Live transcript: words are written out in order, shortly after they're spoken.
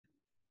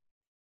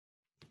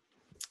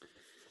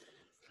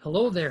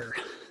Hello there,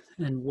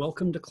 and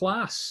welcome to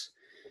class.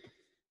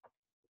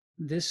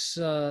 This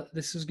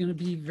is going to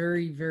be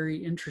very,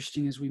 very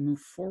interesting as we move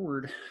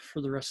forward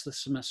for the rest of the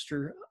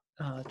semester,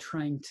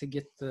 trying to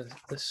get the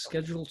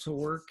schedule to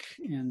work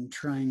and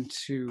trying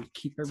to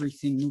keep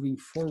everything moving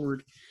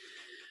forward.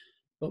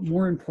 But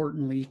more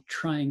importantly,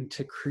 trying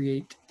to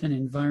create an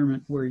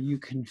environment where you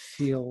can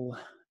feel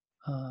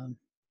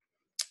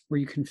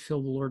the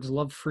Lord's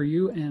love for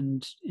you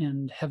and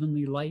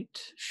heavenly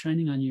light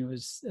shining on you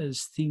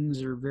as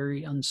things are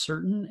very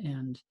uncertain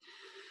and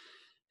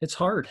it's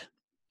hard.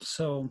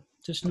 So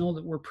just know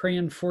that we're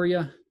praying for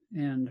you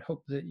and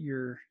hope that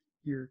you're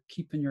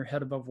keeping your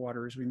head above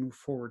water as we move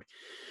forward.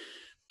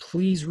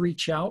 Please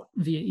reach out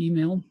via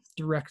email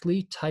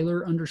directly,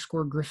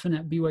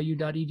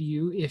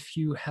 Tyler_Griffin@byu.edu, if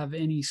you have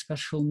any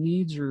special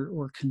needs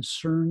or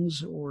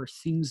concerns or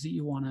things that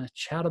you want to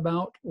chat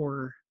about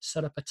or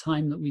set up a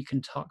time that we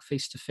can talk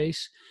face to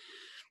face.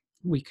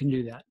 We can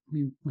do that.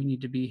 We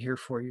need to be here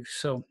for you.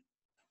 So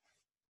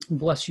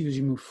bless you as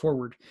you move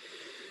forward.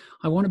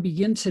 I want to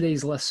begin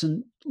today's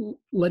lesson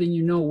letting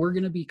you know we're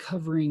going to be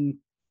covering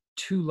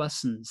 2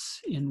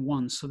 lessons in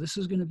one. So this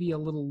is going to be a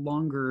little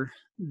longer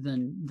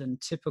than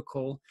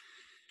typical.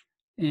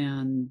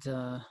 And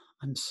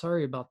I'm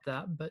sorry about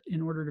that, but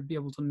in order to be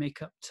able to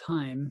make up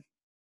time,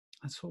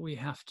 that's what we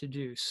have to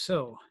do.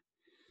 So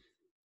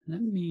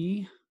let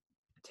me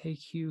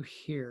take you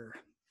here.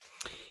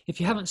 If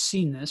you haven't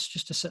seen this,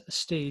 just to set the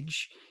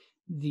stage,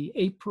 the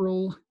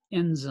April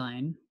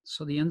ensign,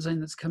 so the ensign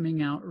that's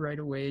coming out right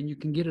away, and you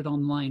can get it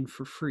online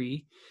for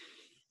free.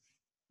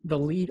 The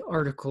lead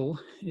article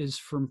is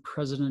from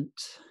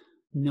President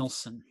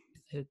Nelson.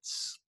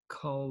 It's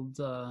called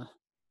The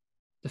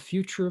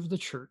Future of the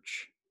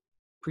Church,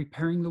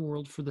 Preparing the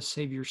World for the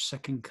Savior's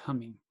Second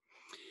Coming.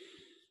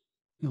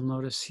 You'll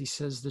notice he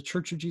says, the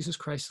Church of Jesus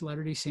Christ of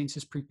Latter-day Saints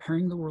is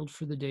preparing the world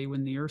for the day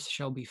when the earth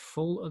shall be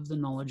full of the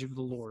knowledge of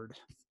the Lord.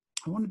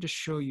 I wanted to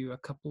show you a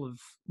couple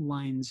of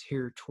lines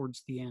here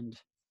towards the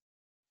end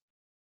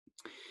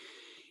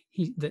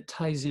that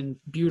ties in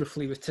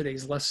beautifully with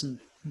today's lesson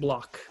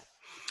block.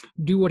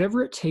 Do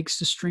whatever it takes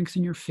to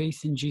strengthen your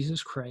faith in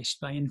Jesus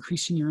Christ by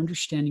increasing your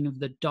understanding of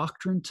the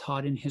doctrine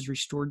taught in his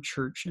restored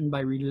church and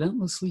by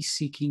relentlessly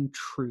seeking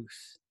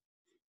truth.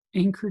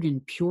 Anchored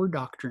in pure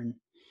doctrine,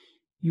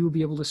 you will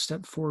be able to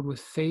step forward with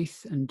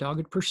faith and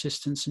dogged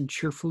persistence and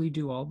cheerfully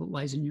do all that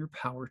lies in your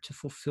power to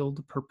fulfill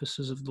the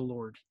purposes of the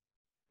Lord.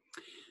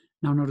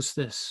 Now notice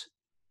this.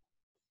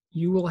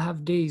 You will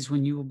have days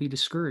when you will be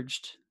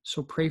discouraged,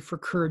 so pray for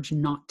courage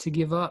not to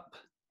give up.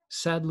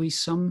 Sadly,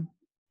 some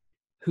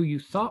who you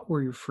thought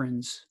were your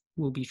friends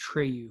will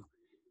betray you,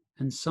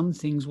 and some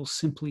things will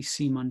simply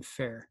seem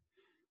unfair.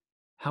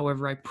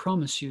 However, I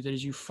promise you that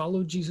as you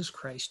follow Jesus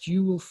Christ,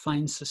 you will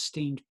find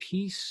sustained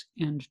peace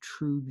and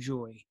true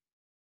joy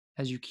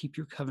as you keep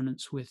your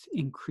covenants with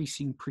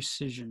increasing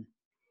precision.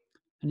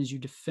 And as you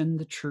defend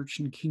the church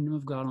and kingdom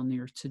of God on the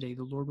earth today,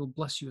 the Lord will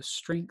bless you with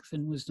strength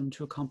and wisdom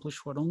to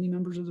accomplish what only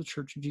members of the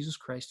Church of Jesus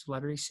Christ of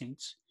Latter-day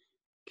Saints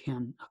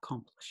can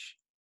accomplish.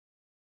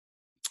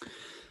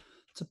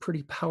 It's a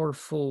pretty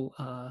powerful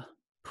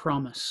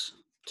promise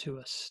to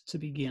us to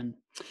begin.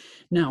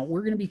 Now,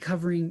 we're going to be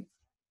covering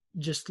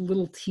just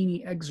little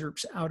teeny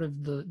excerpts out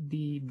of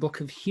the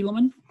Book of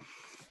Helaman,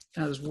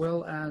 as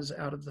well as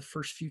out of the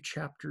first few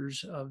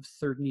chapters of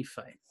 3rd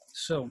Nephi.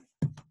 So,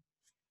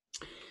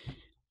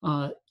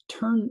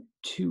 turn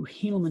to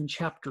Helaman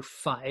chapter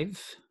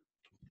 5,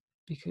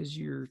 because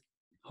you're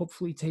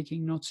hopefully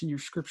taking notes in your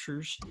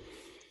scriptures.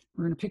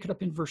 We're going to pick it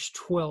up in verse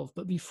 12.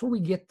 But before we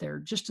get there,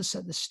 just to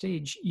set the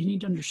stage, you need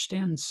to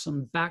understand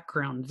some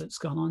background that's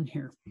gone on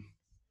here.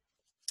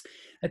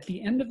 At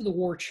the end of the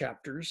war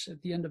chapters,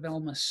 at the end of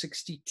Alma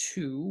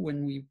 62,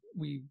 when we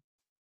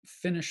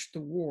finished the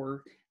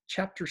war,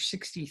 chapter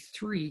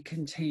 63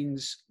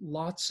 contains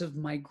lots of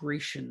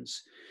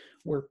migrations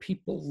where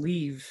people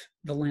leave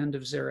the land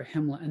of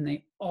Zarahemla and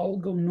they all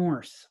go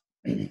north.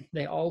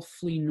 They all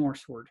flee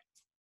northward.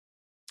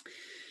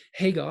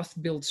 Hagoth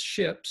builds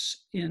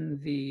ships in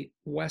the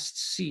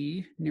West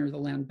Sea near the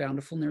land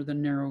bountiful, near the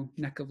narrow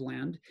neck of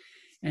land,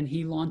 and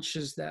he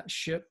launches that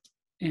ship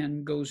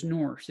and goes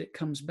north. It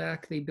comes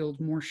back, they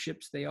build more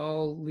ships, they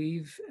all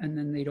leave, and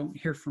then they don't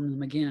hear from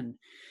them again.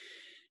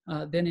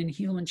 Then in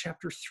Helaman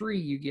chapter 3,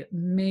 you get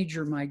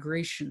major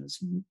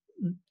migrations,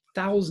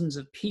 thousands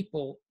of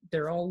people,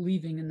 they're all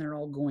leaving and they're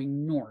all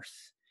going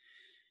north.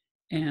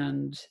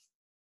 And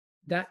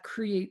that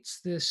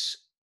creates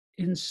this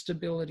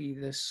instability,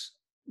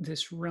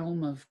 this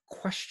realm of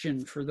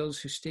question for those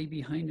who stay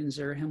behind in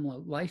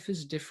Zarahemla. Life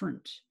is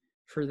different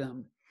for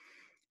them.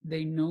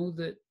 They know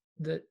that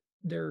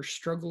there are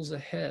struggles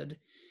ahead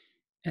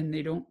and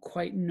they don't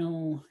quite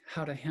know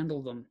how to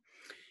handle them.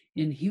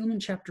 In Helaman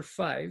chapter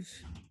 5,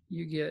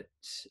 you get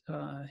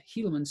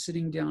Helaman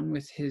sitting down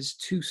with his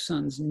 2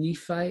 sons,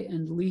 Nephi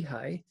and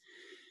Lehi,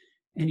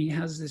 and he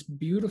has this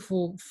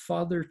beautiful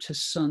father to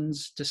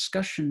sons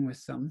discussion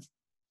with them.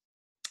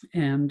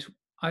 And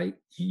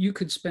You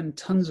could spend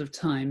tons of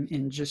time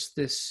in just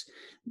this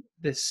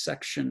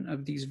section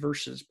of these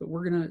verses, but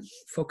we're going to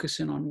focus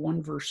in on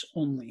one verse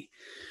only.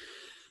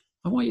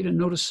 I want you to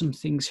notice some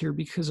things here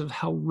because of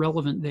how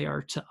relevant they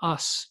are to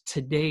us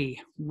today,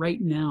 right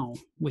now,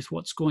 with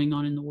what's going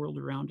on in the world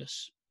around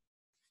us.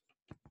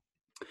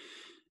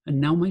 And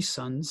now, my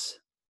sons,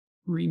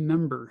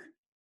 remember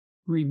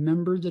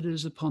that it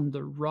is upon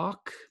the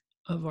rock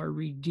of our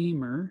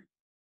Redeemer,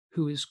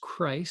 who is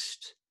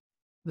Christ,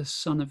 the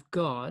Son of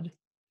God,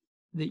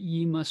 that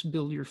ye must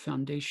build your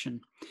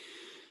foundation.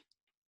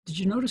 Did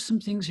you notice some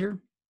things here?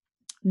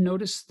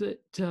 Notice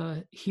that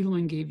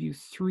Helaman gave you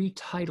 3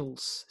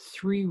 titles,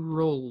 3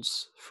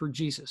 roles for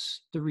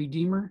Jesus: the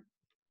Redeemer,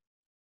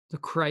 the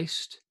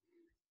Christ,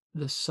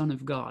 the Son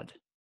of God.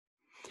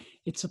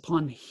 It's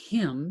upon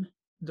him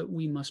that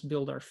we must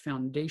build our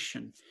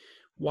foundation.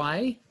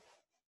 Why?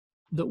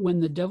 That when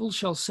the devil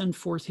shall send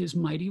forth his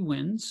mighty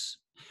winds,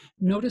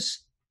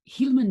 notice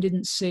Helaman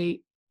didn't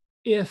say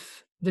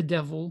if the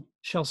devil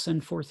shall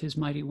send forth his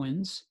mighty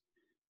winds.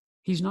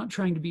 He's not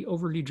trying to be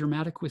overly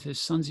dramatic with his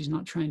sons. He's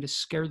not trying to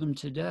scare them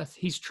to death.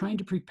 He's trying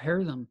to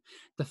prepare them.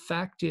 The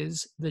fact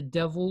is, the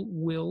devil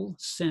will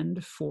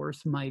send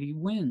forth mighty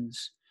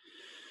winds.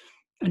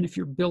 And if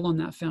you're built on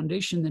that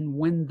foundation, then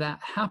when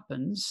that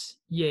happens,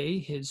 yea,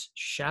 his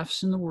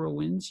shafts in the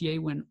whirlwinds, yea,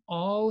 when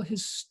all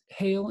his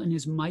hail and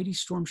his mighty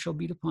storm shall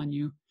beat upon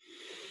you,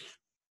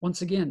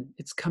 once again,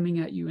 it's coming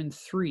at you in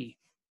 3.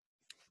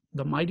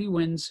 The mighty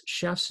winds,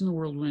 shafts in the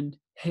whirlwind,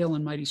 hail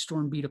and mighty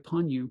storm beat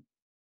upon you.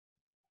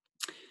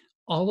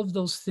 All of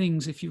those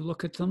things, if you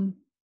look at them,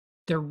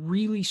 they're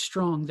really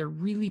strong, they're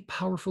really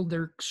powerful,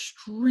 they're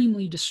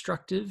extremely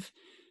destructive,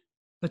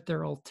 but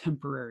they're all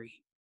temporary.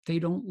 They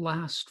don't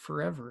last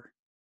forever.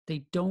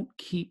 They don't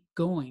keep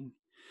going.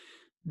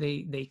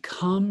 They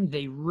come,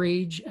 they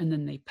rage, and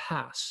then they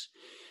pass.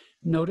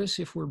 Notice,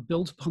 if we're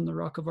built upon the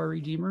rock of our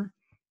Redeemer,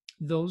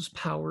 those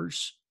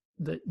powers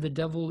that the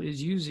devil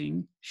is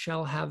using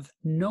shall have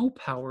no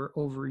power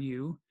over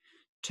you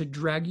to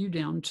drag you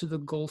down to the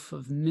gulf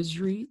of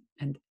misery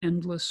and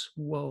endless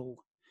woe.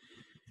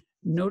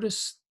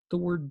 Notice the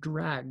word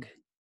drag.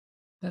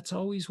 That's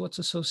always what's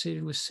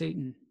associated with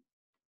Satan.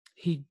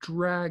 He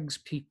drags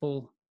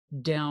people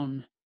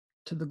down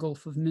to the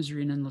gulf of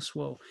misery and endless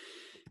woe.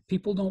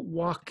 People don't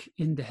walk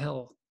into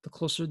hell. The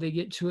closer they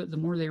get to it, the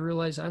more they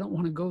realize, I don't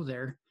want to go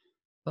there.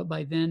 But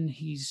by then,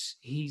 he's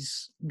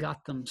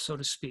got them, so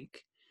to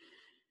speak.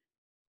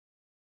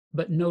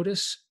 But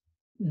notice,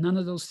 none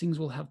of those things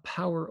will have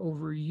power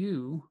over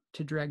you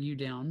to drag you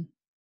down,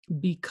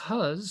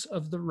 because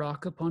of the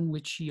rock upon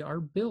which ye are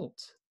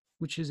built,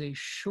 which is a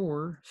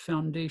sure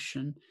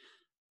foundation,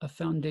 a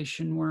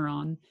foundation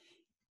whereon,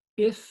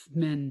 if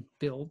men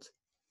build,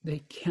 they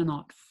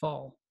cannot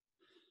fall.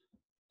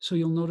 So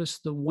you'll notice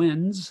the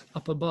whens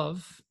up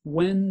above,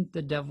 when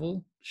the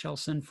devil shall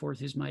send forth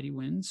his mighty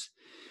winds,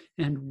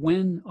 and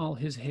when all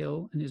his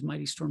hail and his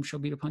mighty storm shall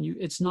beat upon you.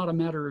 It's not a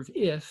matter of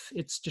if,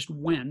 it's just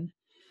when.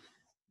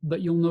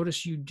 But you'll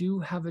notice you do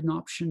have an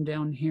option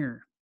down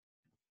here.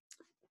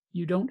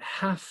 You don't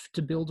have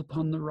to build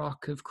upon the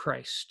rock of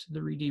Christ,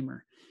 the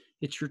Redeemer.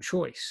 It's your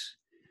choice.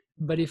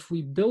 But if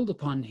we build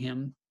upon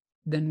him,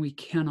 then we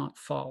cannot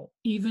fall.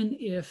 Even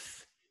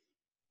if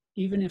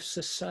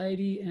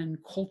society and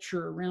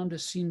culture around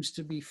us seems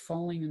to be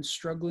falling and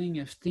struggling,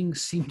 if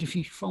things seem to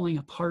be falling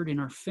apart in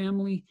our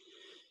family,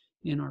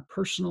 in our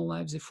personal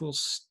lives, if we'll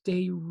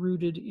stay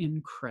rooted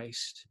in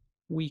Christ,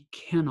 we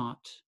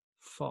cannot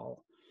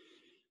fall.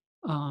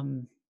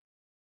 And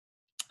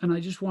I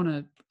just want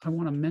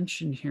to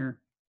mention here,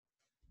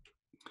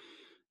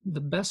 the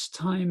best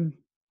time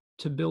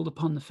to build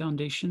upon the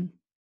foundation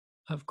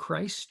of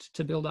Christ,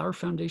 to build our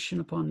foundation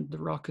upon the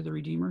rock of the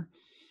Redeemer,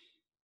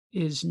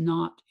 is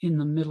not in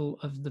the middle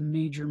of the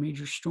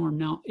major storm.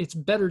 Now, it's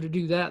better to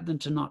do that than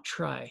to not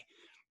try.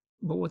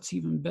 But what's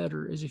even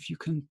better is if you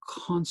can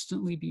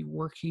constantly be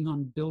working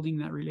on building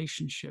that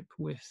relationship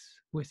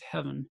with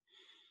heaven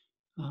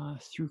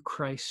through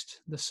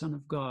Christ, the Son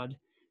of God,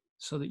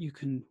 so that you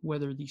can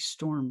weather these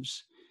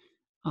storms.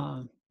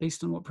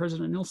 Based on what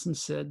President Nelson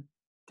said,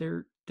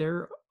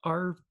 there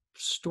are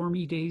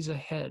stormy days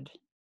ahead,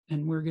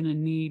 and we're going to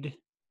need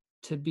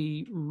to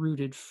be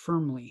rooted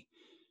firmly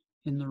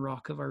in the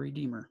rock of our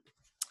Redeemer.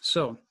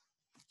 So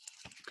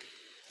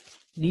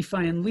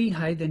Nephi and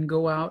Lehi then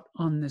go out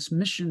on this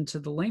mission to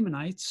the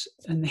Lamanites,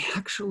 and they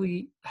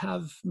actually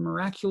have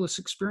miraculous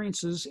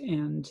experiences,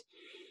 and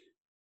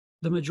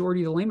the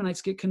majority of the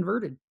Lamanites get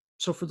converted.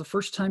 So for the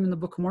first time in the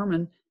Book of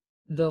Mormon,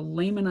 the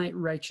Lamanite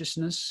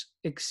righteousness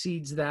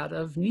exceeds that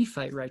of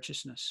Nephite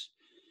righteousness.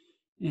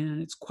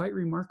 And it's quite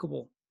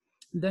remarkable.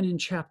 Then in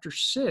chapter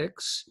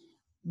 6,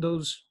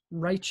 those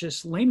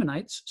righteous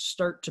Lamanites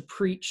start to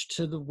preach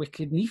to the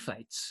wicked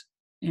Nephites.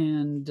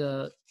 And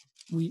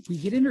we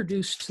get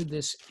introduced to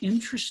this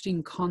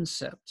interesting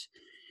concept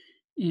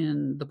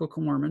in the Book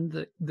of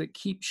Mormon that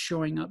keeps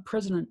showing up.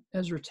 President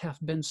Ezra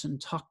Taft Benson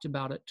talked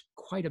about it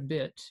quite a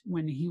bit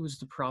when he was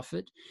the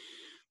prophet,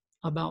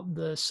 about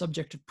the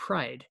subject of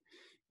pride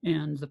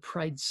and the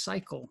pride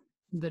cycle.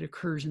 that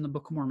occurs in the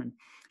Book of Mormon.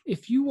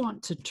 If you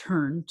want to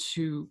turn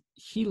to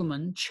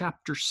Helaman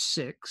chapter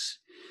 6,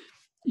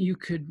 you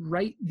could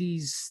write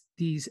these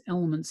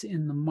elements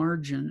in the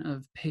margin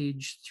of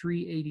page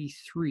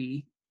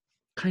 383,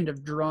 kind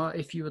of draw,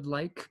 if you would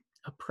like,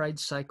 a pride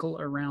cycle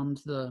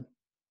around the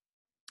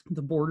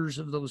borders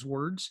of those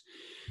words.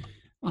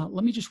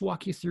 Let me just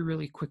walk you through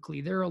really quickly.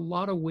 There are a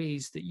lot of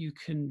ways that you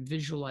can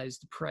visualize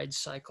the pride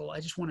cycle. I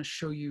just want to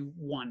show you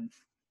one.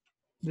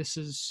 This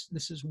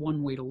is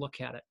one way to look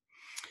at it.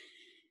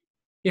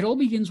 It all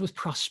begins with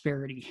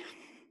prosperity,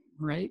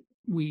 right?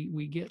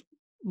 We get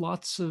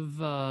lots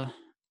of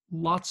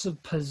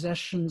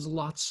possessions,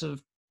 lots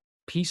of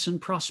peace and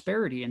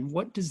prosperity. And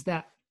what does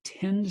that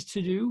tend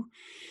to do?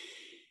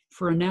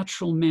 For a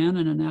natural man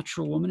and a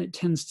natural woman, it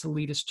tends to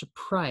lead us to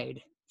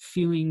pride,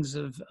 feelings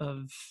of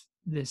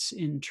this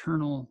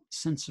internal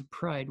sense of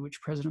pride,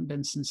 which President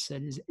Benson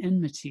said is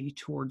enmity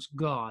towards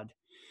God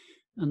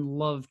and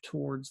love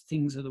towards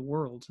things of the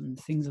world and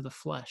things of the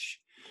flesh.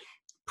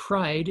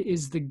 Pride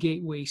is the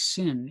gateway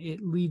sin.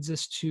 It leads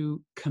us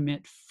to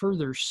commit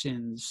further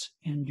sins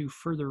and do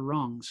further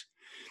wrongs.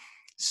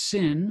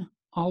 Sin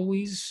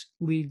always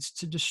leads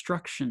to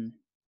destruction.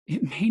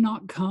 It may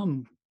not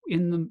come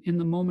in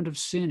the moment of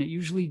sin. It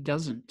usually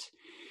doesn't.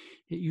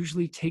 It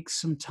usually takes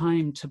some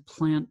time to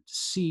plant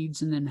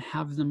seeds and then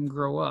have them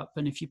grow up.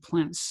 And if you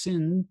plant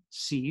sin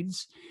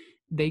seeds,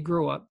 they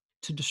grow up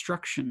to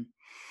destruction.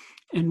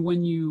 And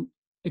when you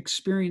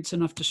experience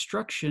enough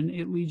destruction,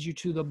 it leads you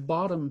to the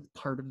bottom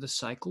part of the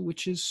cycle,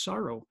 which is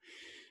sorrow,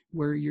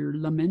 where you're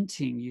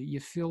lamenting.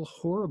 You feel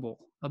horrible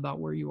about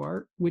where you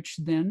are, which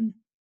then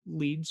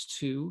leads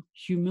to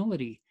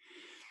humility.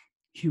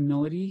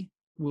 Humility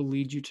will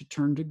lead you to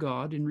turn to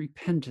God in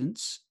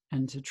repentance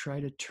and to try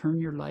to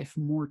turn your life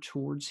more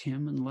towards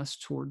Him and less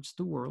towards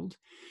the world,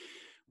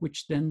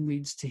 which then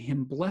leads to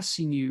Him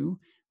blessing you,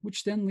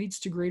 which then leads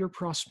to greater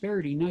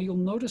prosperity. Now you'll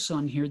notice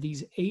on here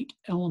these 8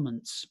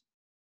 elements.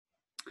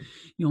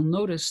 You'll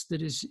notice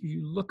that as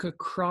you look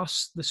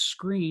across the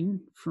screen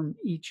from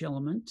each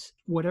element,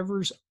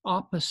 whatever's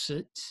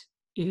opposite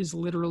is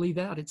literally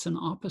that. It's an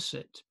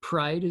opposite.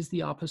 Pride is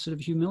the opposite of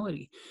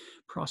humility.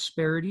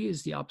 Prosperity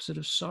is the opposite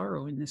of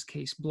sorrow. In this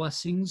case,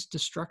 blessings,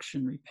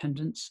 destruction,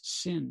 repentance,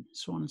 sin,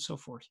 so on and so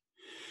forth.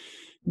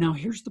 Now,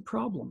 here's the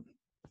problem.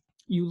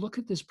 You look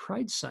at this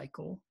pride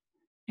cycle,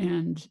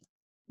 and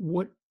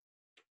what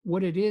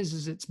it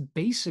is it's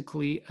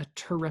basically a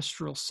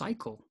terrestrial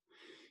cycle.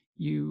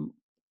 You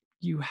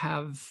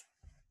have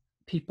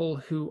people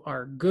who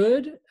are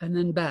good and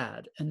then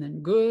bad, and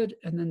then good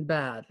and then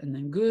bad, and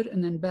then good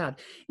and then bad.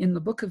 In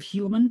the book of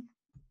Helaman,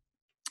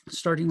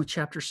 starting with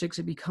chapter 6,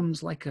 it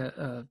becomes like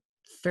a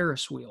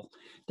Ferris wheel.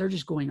 They're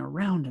just going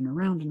around and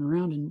around and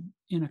around. And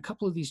in a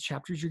couple of these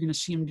chapters, you're going to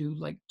see them do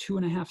like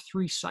 2.5,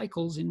 3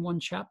 cycles in one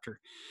chapter.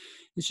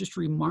 It's just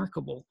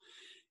remarkable.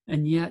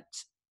 And yet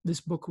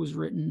this book was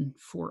written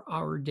for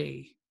our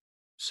day.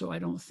 So I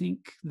don't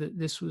think that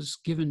this was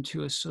given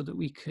to us so that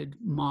we could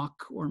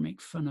mock or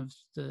make fun of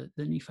the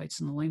Nephites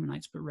and the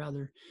Lamanites, but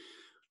rather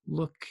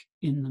look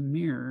in the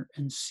mirror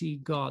and see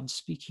God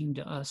speaking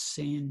to us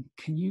saying,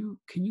 can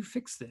you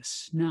fix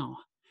this? Now,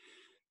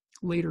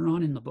 later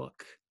on in the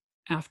book,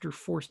 after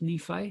 4th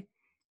Nephi,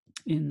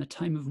 in the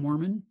time of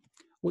Mormon,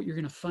 what you're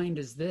going to find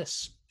is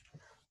this.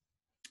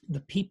 The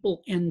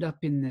people end up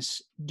in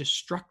this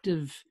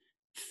destructive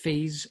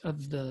phase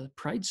of the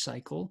pride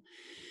cycle,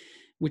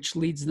 which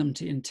leads them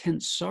to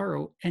intense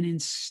sorrow. And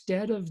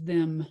instead of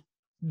them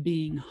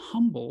being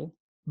humble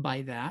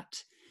by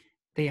that,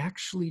 they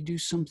actually do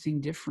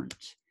something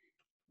different.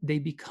 They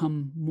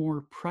become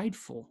more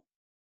prideful,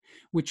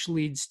 which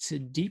leads to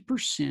deeper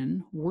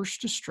sin, worse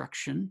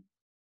destruction,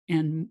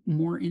 and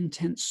more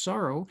intense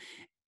sorrow.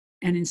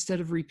 And instead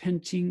of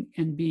repenting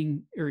and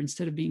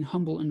instead of being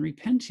humble and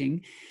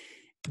repenting,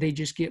 they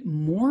just get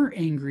more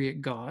angry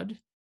at God.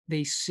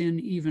 They sin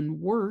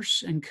even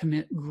worse and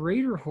commit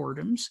greater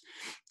whoredoms.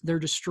 They're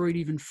destroyed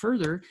even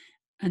further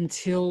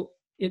until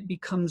it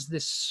becomes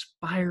this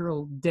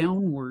spiral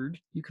downward.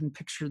 You can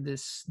picture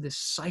this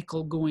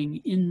cycle going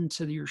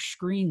into your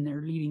screen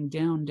there, leading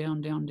down,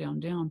 down, down,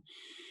 down, down,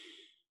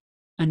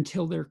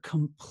 until they're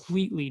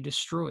completely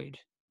destroyed,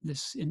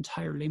 this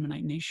entire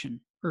Lamanite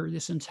nation, or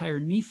this entire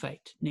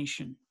Nephite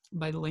nation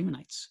by the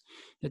Lamanites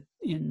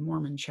in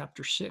Mormon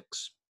chapter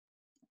 6.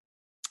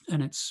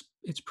 And it's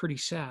pretty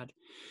sad.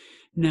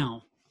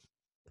 Now,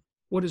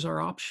 what is our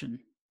option?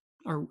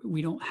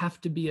 We don't have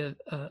to be a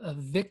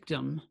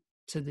victim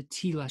to the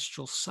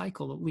telestial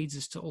cycle that leads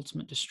us to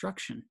ultimate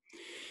destruction.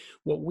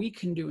 What we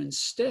can do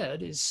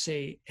instead is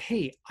say,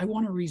 hey, I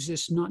want to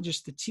resist not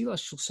just the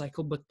telestial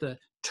cycle, but the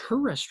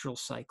terrestrial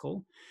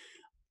cycle.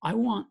 I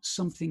want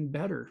something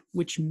better,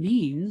 which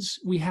means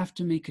we have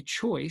to make a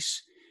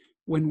choice.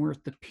 When we're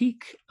at the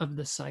peak of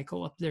the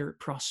cycle, up there at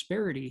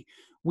prosperity,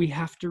 we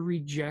have to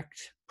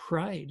reject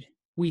pride.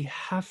 We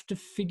have to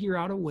figure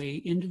out a way,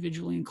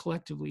 individually and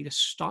collectively, to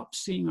stop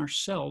seeing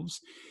ourselves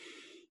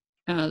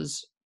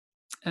as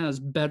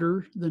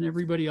better than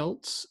everybody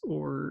else,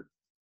 or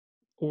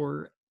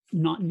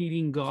not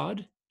needing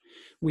God.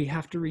 We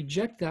have to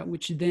reject that,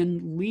 which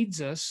then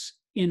leads us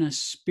in a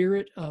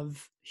spirit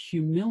of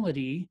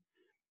humility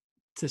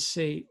to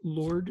say,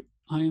 Lord,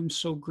 I am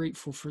so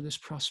grateful for this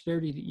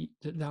prosperity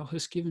that thou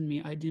hast given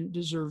me. I didn't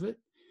deserve it.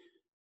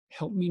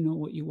 Help me know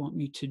what you want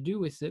me to do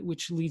with it,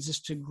 which leads us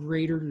to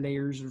greater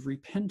layers of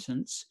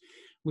repentance,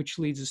 which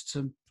leads us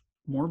to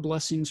more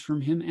blessings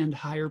from him and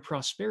higher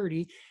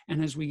prosperity.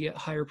 And as we get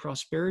higher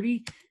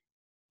prosperity,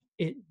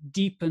 it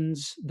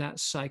deepens that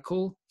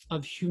cycle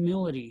of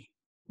humility,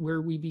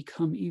 where we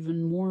become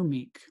even more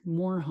meek,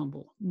 more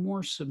humble,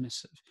 more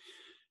submissive.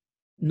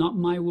 Not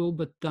my will,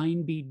 but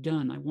thine be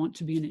done. I want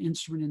to be an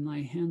instrument in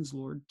thy hands,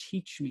 Lord.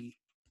 Teach me,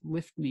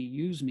 lift me,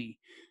 use me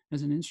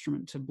as an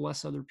instrument to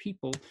bless other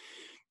people.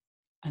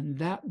 And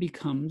that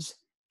becomes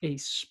a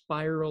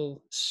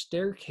spiral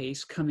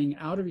staircase coming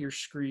out of your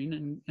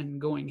screen and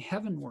going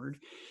heavenward,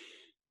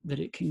 that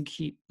it can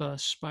keep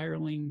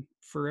spiraling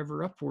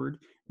forever upward,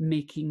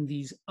 making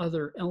these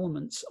other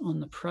elements on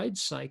the pride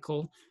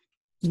cycle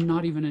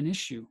not even an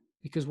issue,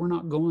 because we're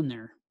not going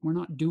there. We're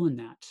not doing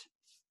that.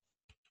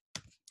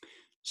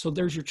 So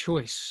there's your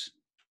choice.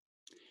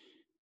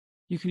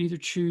 You can either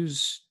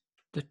choose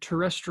the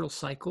terrestrial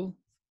cycle,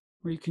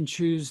 or you can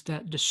choose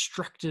that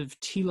destructive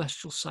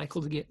telestial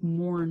cycle to get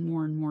more and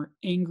more and more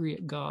angry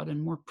at God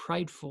and more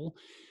prideful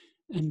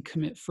and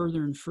commit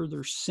further and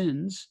further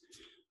sins.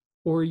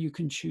 Or you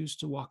can choose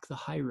to walk the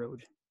high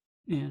road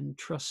and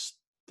trust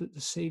that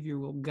the Savior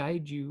will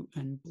guide you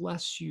and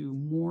bless you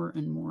more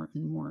and more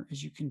and more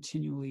as you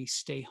continually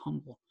stay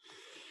humble.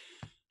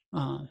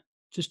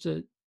 Just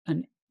a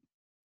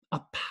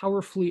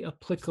powerfully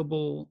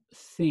applicable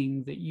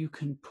thing that you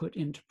can put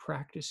into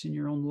practice in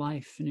your own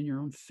life and in your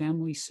own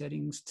family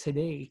settings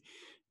today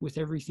with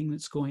everything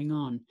that's going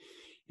on.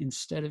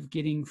 Instead of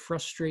getting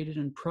frustrated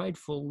and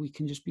prideful, we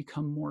can just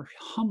become more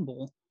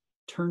humble,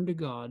 turn to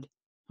God,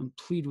 and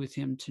plead with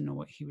him to know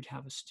what he would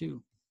have us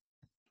do.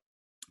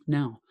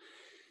 Now,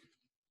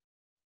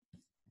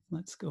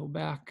 let's go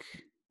back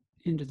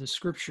into the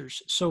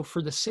scriptures. So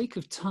for the sake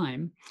of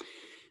time,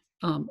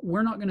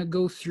 we're not going to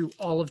go through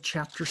all of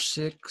chapter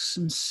 6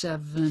 and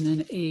 7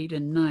 and 8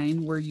 and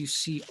 9, where you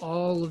see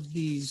all of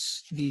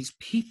these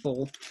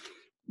people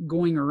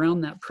going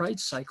around that pride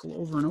cycle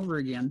over and over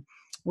again.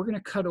 We're going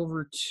to cut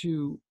over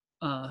to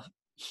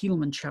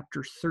Helaman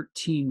chapter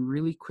 13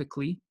 really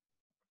quickly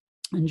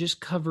and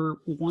just cover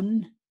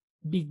one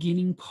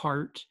beginning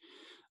part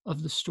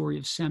of the story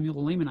of Samuel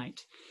the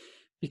Lamanite,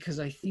 because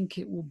I think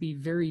it will be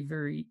very,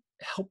 very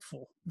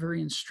helpful, very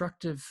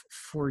instructive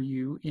for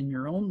you in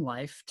your own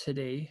life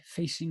today,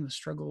 facing the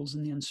struggles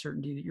and the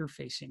uncertainty that you're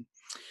facing.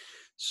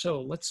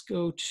 So let's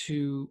go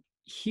to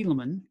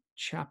Helaman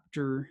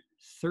chapter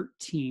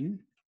 13.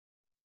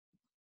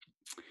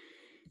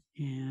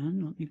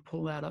 And let me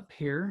pull that up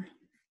here.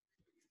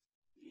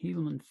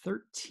 Helaman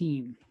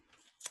 13.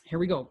 Here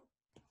we go.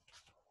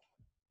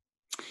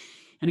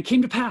 And it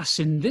came to pass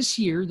in this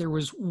year, there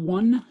was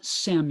one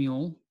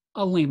Samuel,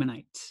 a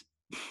Lamanite.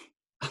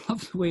 I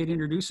love the way it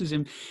introduces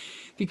him,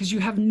 because you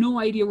have no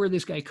idea where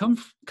this guy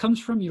comes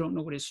from. You don't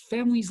know what his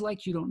family's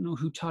like. You don't know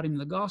who taught him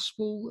the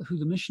gospel, who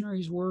the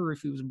missionaries were, or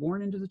if he was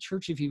born into the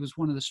church, if he was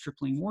one of the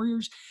stripling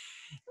warriors.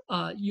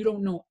 You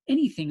don't know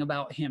anything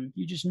about him.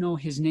 You just know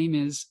his name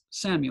is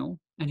Samuel,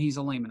 and he's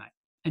a Lamanite.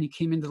 And he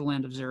came into the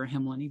land of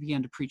Zarahemla, and he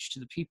began to preach to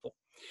the people.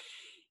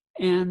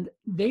 And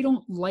they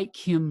don't like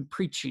him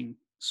preaching,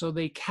 so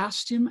they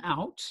cast him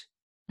out.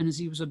 And as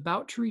he was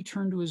about to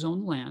return to his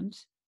own land,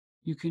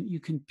 you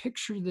can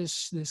picture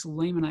this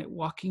Lamanite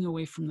walking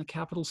away from the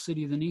capital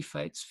city of the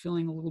Nephites,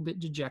 feeling a little bit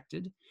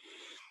dejected.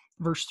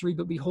 Verse 3,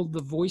 but behold,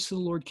 the voice of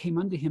the Lord came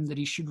unto him that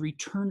he should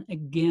return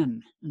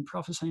again and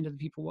prophesying to the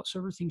people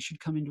whatsoever things should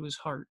come into his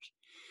heart.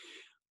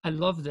 I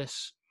love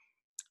this,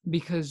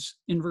 because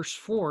in verse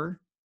 4,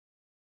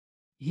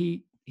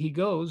 he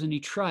goes and he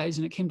tries,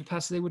 and it came to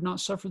pass that they would not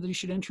suffer that he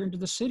should enter into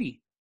the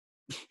city.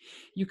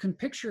 You can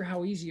picture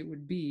how easy it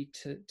would be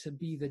to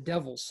be the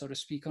devil, so to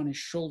speak, on his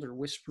shoulder,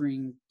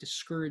 whispering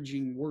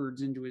discouraging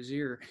words into his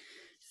ear,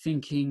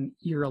 thinking,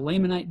 you're a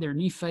Lamanite, they're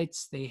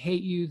Nephites, they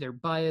hate you, they're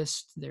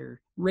biased,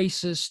 they're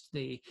racist,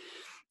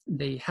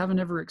 they haven't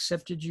ever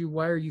accepted you.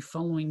 Why are you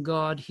following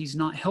God? He's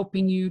not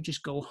helping you.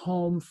 Just go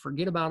home.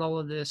 Forget about all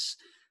of this.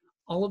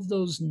 All of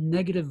those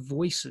negative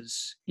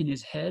voices in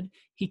his head,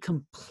 he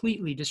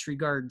completely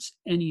disregards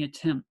any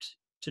attempt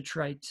to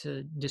try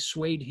to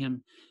dissuade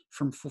him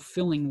from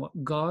fulfilling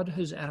what God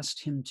has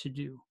asked him to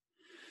do.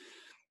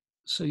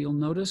 So you'll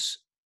notice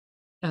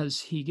as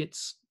he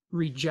gets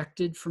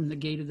rejected from the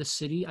gate of the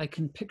city, I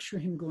can picture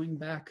him going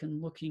back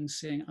and looking,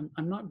 saying,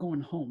 I'm not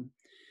going home.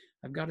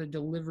 I've got to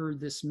deliver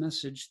this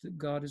message that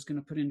God is going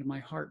to put into my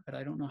heart, but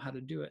I don't know how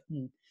to do it.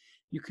 And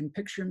you can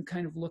picture him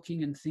kind of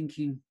looking and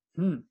thinking,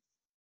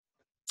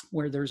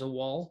 where there's a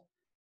wall,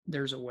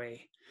 there's a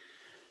way.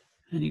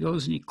 And he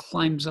goes and he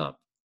climbs up,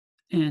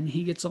 and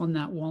he gets on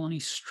that wall and he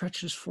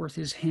stretches forth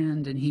his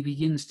hand and he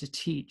begins to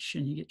teach.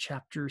 And you get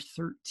chapter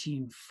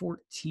 13,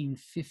 14,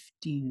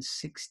 15,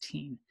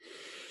 16.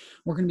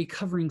 We're going to be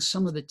covering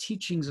some of the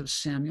teachings of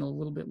Samuel a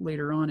little bit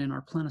later on in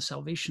our Plan of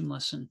Salvation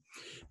lesson.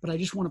 But I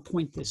just want to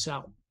point this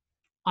out.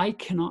 I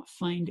cannot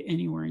find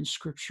anywhere in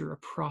Scripture a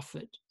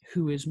prophet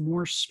who is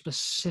more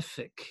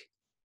specific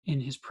in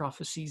his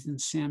prophecies than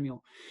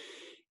Samuel.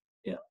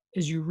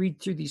 As you read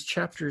through these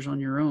chapters on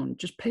your own,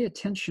 just pay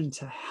attention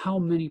to how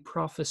many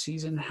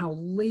prophecies and how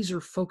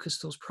laser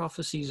focused those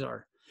prophecies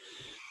are.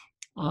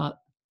 A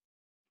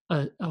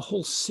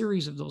whole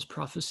series of those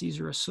prophecies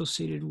are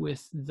associated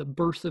with the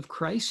birth of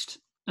Christ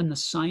and the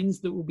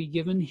signs that will be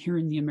given here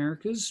in the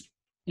Americas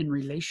in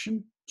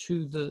relation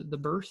to the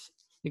birth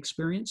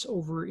experience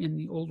over in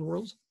the old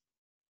world.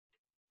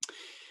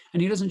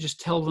 And he doesn't just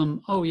tell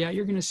them, oh yeah,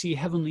 you're going to see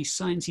heavenly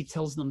signs. He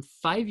tells them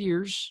 5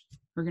 years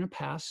are going to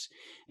pass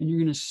and you're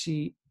going to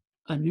see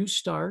a new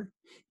star.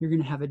 You're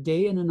going to have a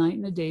day and a night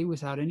and a day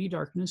without any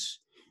darkness.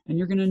 And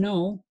you're going to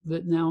know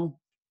that now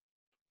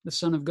the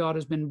Son of God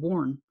has been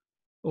born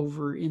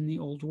over in the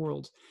old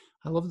world.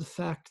 I love the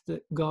fact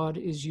that God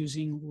is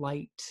using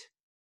light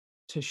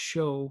to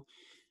show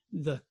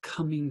the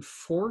coming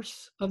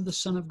forth of the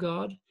Son of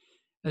God,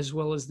 as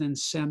well as then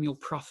Samuel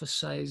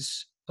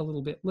prophesies a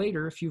little bit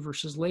later, a few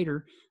verses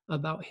later,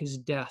 about his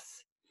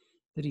death,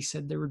 that he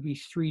said there would be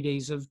 3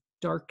 days of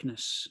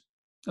darkness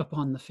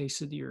upon the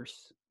face of the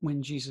earth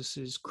when Jesus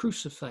is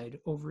crucified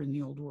over in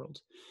the old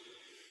world.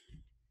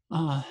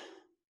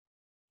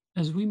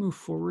 As we move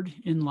forward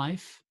in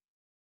life,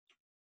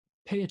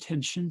 pay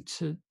attention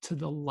to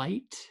the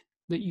light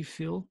that you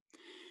feel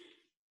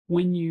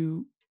when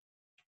you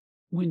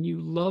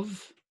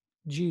love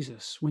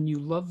Jesus, when you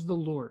love the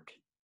Lord,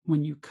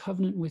 when you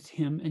covenant with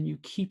him and you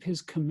keep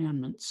his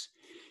commandments,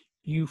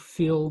 you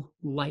feel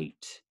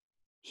light.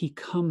 He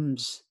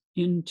comes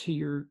into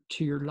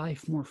your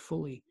life more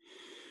fully.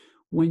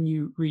 When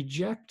you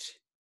reject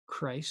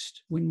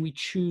Christ, when we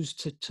choose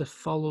to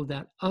follow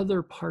that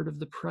other part of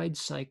the pride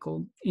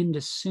cycle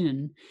into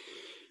sin,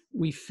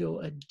 we feel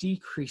a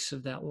decrease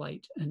of that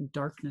light and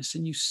darkness.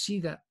 And you see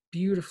that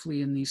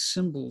beautifully in these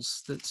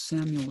symbols that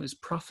Samuel is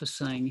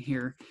prophesying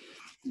here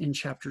in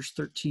chapters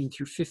 13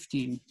 through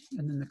 15,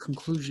 and then the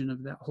conclusion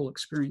of that whole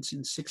experience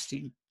in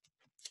 16.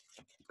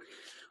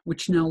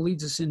 Which now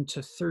leads us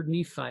into 3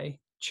 Nephi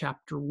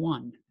chapter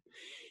 1,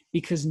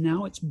 because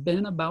now it's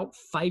been about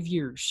 5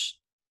 years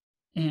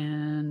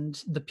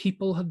and the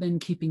people have been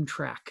keeping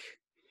track.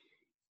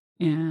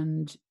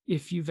 And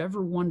if you've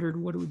ever wondered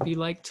what it would be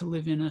like to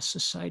live in a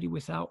society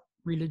without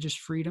religious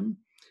freedom,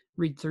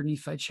 read 3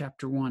 Nephi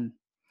chapter 1,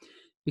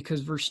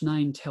 because verse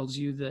 9 tells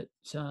you that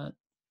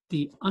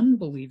the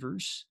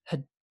unbelievers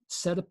had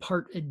set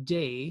apart a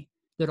day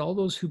that all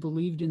those who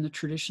believed in the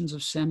traditions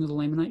of Samuel the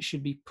Lamanite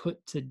should be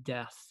put to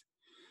death,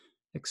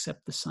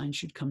 except the sign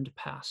should come to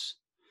pass.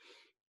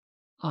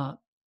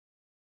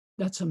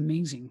 That's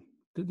amazing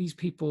that these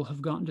people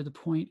have gotten to the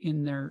point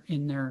in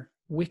their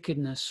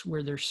wickedness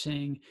where they're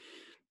saying,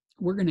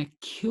 we're going to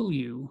kill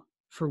you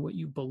for what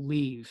you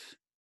believe.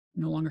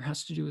 No longer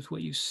has to do with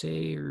what you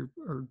say or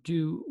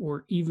do,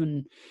 or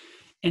even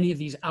any of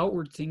these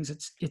outward things.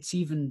 It's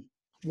even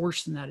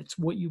worse than that. It's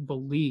what you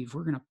believe.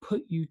 We're going to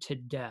put you to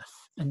death.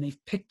 And they've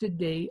picked a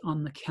day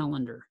on the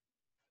calendar.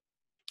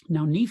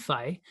 Now,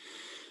 Nephi,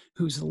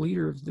 who's the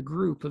leader of the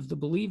group of the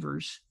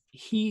believers,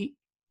 he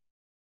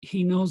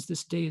knows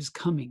this day is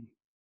coming.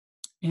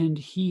 And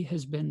he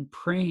has been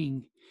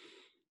praying.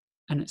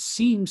 And it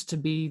seems to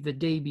be the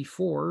day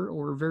before,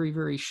 or very,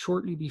 very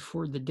shortly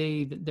before the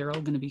day that they're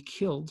all going to be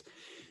killed,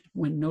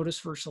 when, notice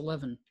verse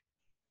 11,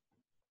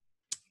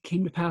 it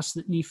came to pass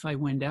that Nephi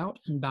went out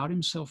and bowed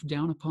himself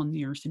down upon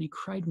the earth, and he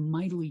cried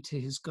mightily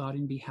to his God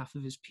in behalf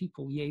of his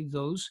people, yea,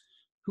 those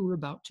who were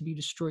about to be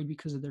destroyed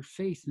because of their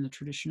faith in the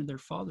tradition of their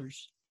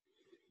fathers.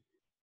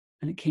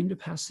 And it came to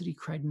pass that he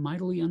cried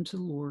mightily unto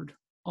the Lord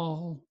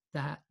all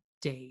that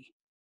day.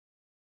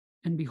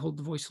 And behold,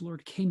 the voice of the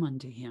Lord came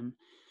unto him,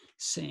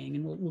 saying,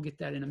 and we'll get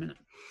that in a minute.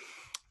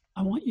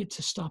 I want you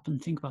to stop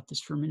and think about this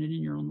for a minute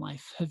in your own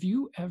life. Have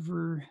you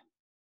ever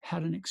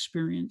had an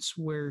experience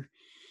where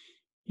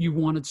you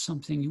wanted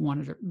something, you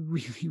wanted it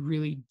really,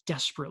 really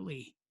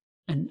desperately,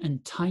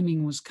 and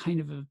timing was kind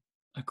of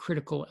a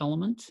critical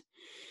element,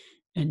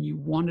 and you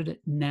wanted it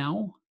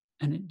now,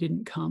 and it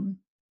didn't come,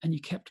 and you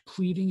kept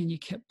pleading, and you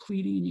kept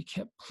pleading, and you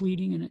kept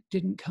pleading, and it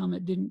didn't come,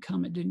 it didn't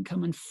come, it didn't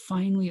come, and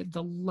finally at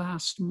the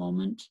last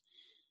moment,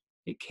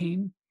 it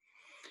came?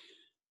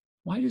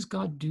 Why does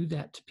God do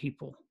that to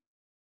people?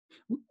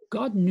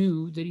 God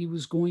knew that he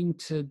was going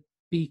to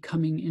be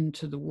coming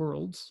into the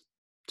world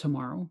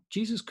tomorrow.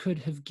 Jesus could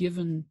have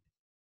given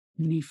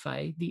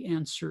Nephi the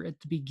answer at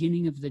the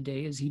beginning of the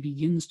day as he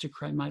begins to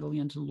cry mightily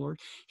unto the Lord.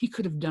 He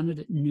could have done it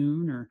at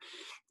noon or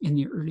in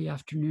the early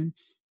afternoon,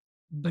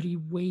 but he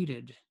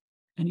waited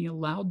and he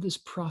allowed this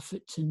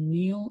prophet to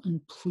kneel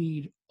and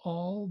plead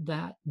all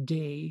that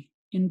day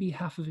in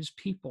behalf of his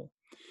people.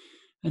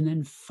 And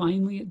then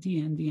finally at the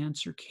end, the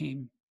answer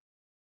came.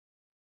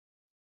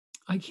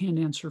 I can't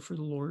answer for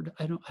the Lord.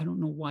 I don't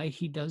know why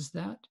he does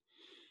that,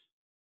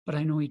 but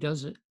I know he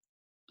does it.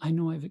 I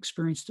know I've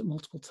experienced it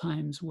multiple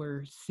times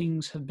where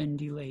things have been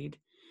delayed.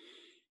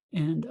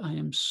 And I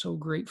am so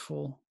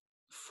grateful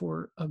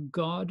for a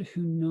God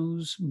who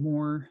knows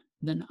more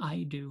than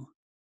I do.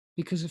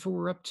 Because if it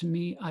were up to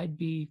me, I'd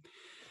be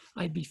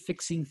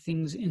fixing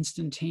things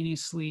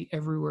instantaneously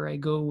everywhere I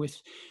go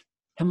with,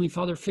 Heavenly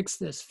Father, fix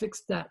this,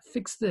 fix that,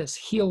 fix this,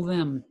 heal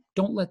them,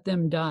 don't let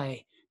them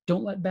die,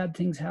 don't let bad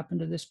things happen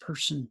to this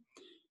person.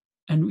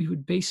 And we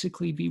would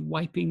basically be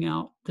wiping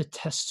out the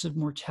tests of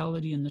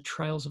mortality and the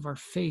trials of our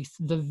faith,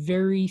 the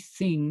very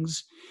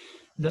things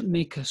that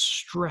make us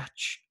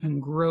stretch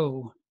and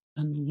grow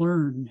and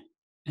learn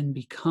and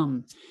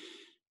become.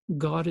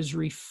 God is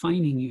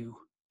refining you.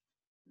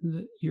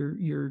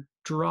 Your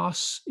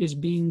dross is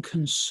being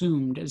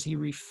consumed as he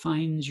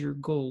refines your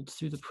gold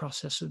through the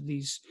process of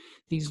these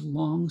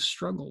long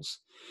struggles.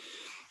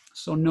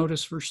 So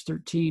notice verse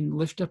 13,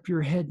 lift up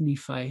your head,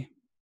 Nephi,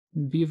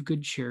 and be of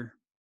good cheer.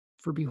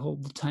 For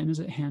behold, the time is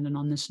at hand, and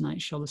on this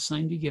night shall the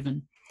sign be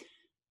given,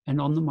 and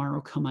on the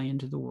morrow come I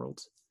into the world,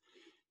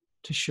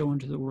 to show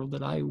unto the world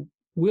that I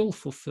will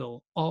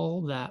fulfill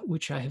all that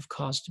which I have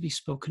caused to be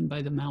spoken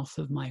by the mouth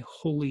of my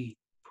holy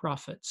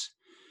prophets.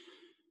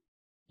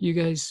 You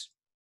guys,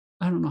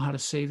 I don't know how to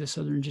say this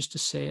other than just to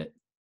say it.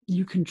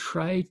 You can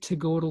try to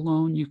go it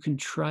alone. You can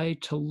try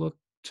to look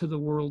to the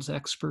world's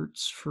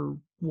experts for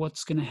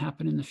what's going to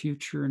happen in the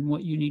future and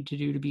what you need to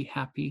do to be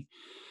happy.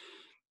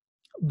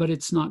 But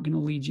it's not going to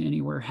lead you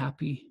anywhere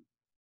happy.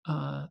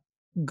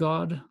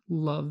 God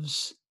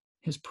loves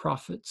his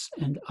prophets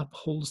and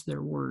upholds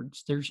their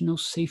words. There's no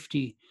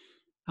safety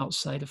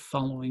outside of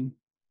following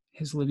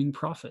his living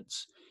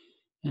prophets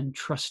and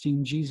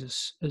trusting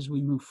Jesus as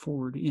we move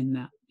forward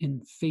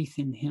in faith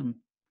in him.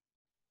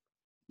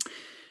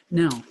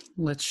 Now,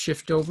 let's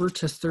shift over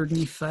to 3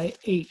 Nephi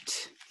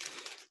 8.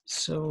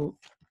 So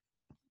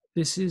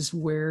this is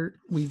where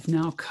we've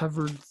now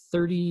covered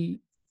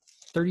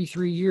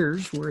 33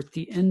 years. We're at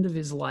the end of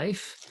his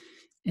life,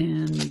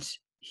 and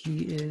he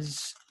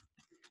is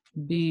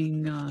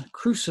being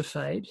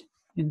crucified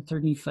in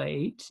 3 Nephi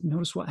 8.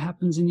 Notice what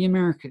happens in the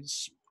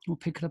Americas. We'll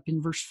pick it up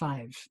in verse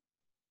 5.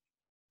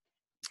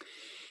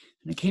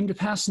 And it came to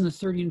pass in the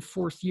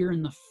 34th year,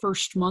 in the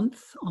first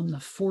month, on the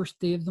 4th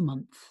day of the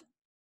month,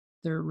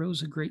 there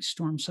arose a great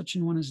storm, such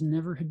an one as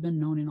never had been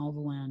known in all the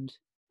land.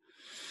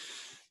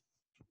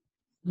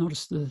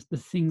 Notice the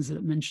things that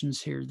it mentions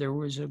here. There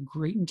was a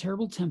great and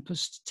terrible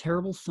tempest,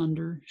 terrible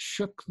thunder,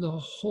 shook the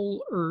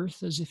whole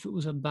earth as if it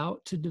was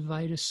about to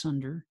divide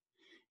asunder,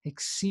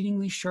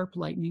 exceedingly sharp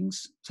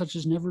lightnings, such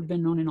as never had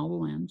been known in all the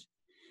land.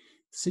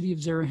 The city of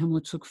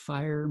Zarahemla took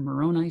fire,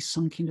 Moroni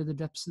sunk into the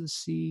depths of the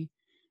sea.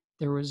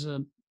 There was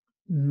a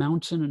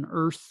mountain, and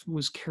earth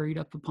was carried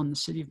up upon the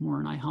city of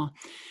Moroni.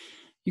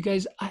 You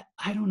guys,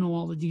 I don't know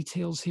all the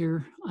details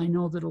here. I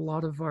know that a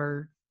lot of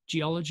our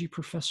geology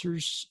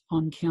professors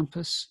on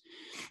campus,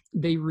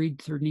 they read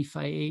 3 Nephi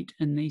 8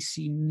 and they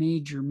see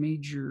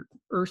major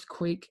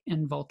earthquake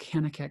and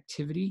volcanic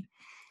activity.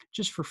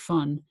 Just for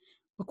fun,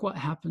 look what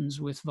happens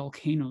with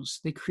volcanoes.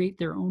 They create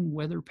their own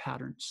weather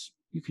patterns.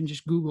 You can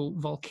just Google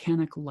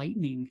volcanic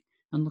lightning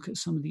and look at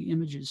some of the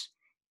images.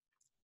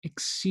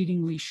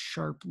 Exceedingly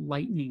sharp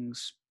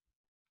lightnings.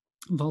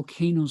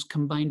 Volcanoes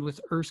combined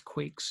with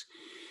earthquakes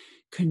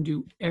can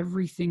do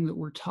everything that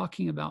we're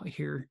talking about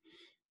here,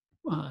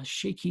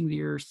 shaking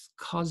the earth,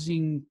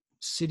 causing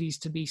cities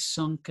to be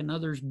sunk and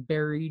others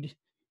buried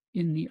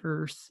in the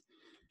earth.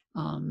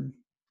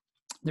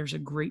 There's a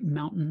great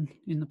mountain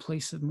in the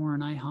place of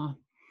Moroniha.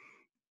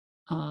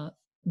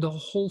 The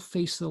whole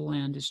face of the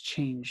land is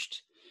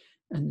changed,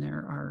 and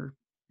there are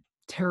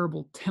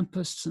terrible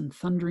tempests and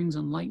thunderings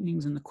and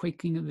lightnings and the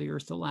quaking of the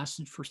earth that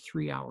lasted for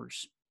 3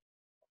 hours.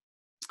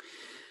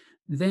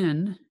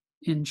 Then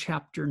in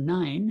chapter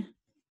 9,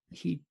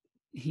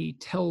 he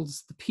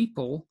tells the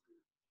people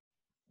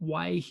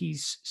why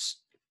he's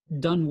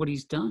done what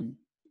he's done.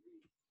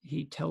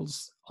 He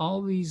tells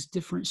all these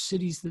different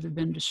cities that have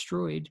been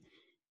destroyed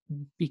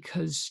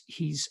because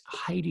he's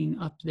hiding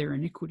up their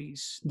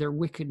iniquities, their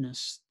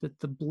wickedness, that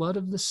the blood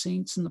of the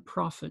saints and the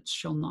prophets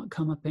shall not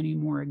come up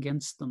anymore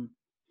against them.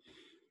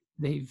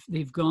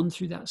 They've gone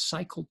through that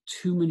cycle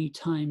too many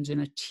times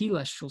in a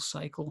telestial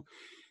cycle,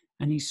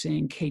 and he's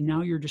saying, okay,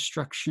 now your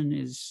destruction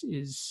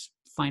is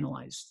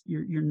finalized.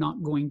 You're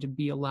not going to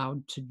be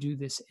allowed to do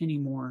this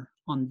anymore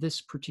on this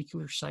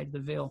particular side of the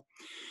veil.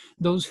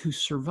 Those who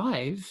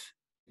survive,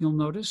 you'll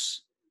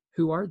notice,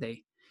 who are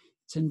they?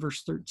 It's in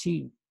verse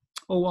 13.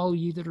 O all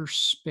ye that are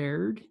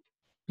spared,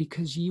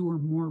 because ye were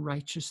more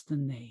righteous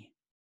than they,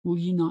 will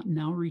ye not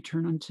now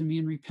return unto me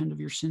and repent of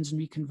your sins and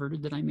be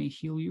converted, that I may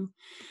heal you?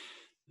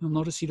 You'll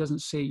notice he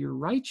doesn't say you're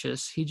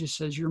righteous. He just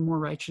says you're more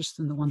righteous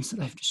than the ones that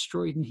I've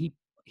destroyed. And he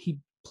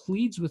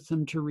pleads with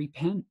them to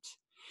repent.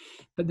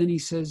 But then he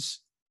says,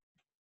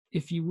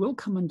 if you will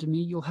come unto me,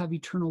 you'll have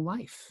eternal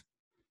life.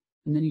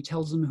 And then he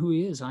tells them who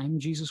he is. I am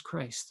Jesus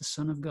Christ, the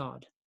Son of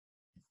God.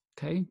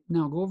 Okay,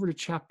 now go over to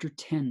chapter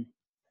 10.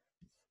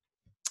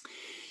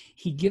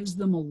 He gives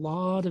them a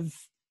lot of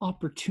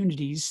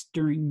opportunities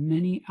during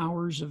many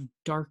hours of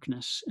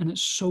darkness. And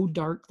it's so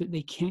dark that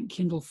they can't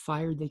kindle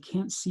fire. They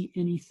can't see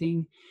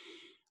anything.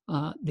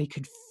 They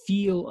could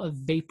feel a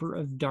vapor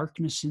of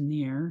darkness in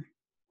the air,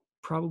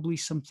 probably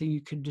something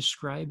you could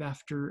describe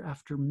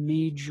after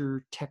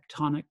major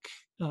tectonic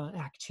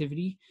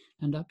activity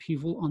and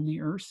upheaval on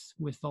the earth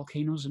with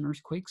volcanoes and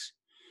earthquakes.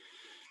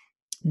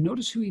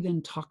 Notice who he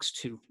then talks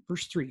to.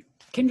 Verse 3, it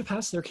came to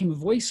pass there came a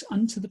voice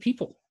unto the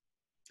people,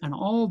 and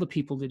all the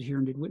people did hear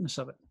and did witness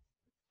of it.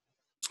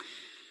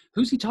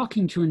 Who's he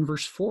talking to in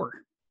verse 4?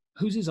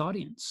 Who's his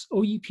audience?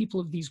 O ye people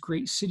of these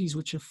great cities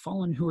which have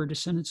fallen, who are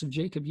descendants of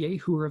Jacob, yea,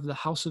 who are of the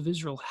house of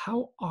Israel,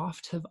 how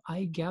oft have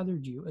I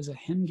gathered you as a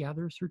hen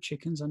gathereth her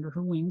chickens under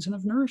her wings, and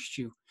have nourished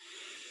you?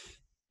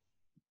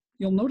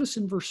 You'll notice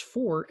in verse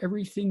 4,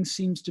 everything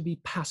seems to be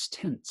past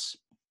tense.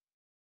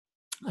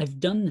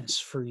 I've done this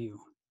for you.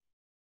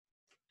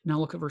 Now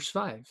look at verse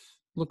 5.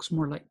 Looks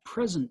more like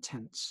present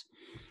tense.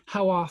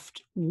 How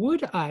oft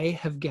would I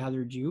have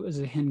gathered you as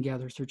a hen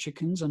gathereth her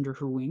chickens under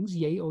her wings,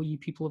 yea, O ye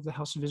people of the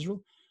house of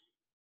Israel,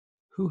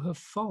 who have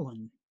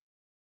fallen.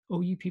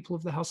 O ye people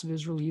of the house of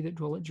Israel, ye that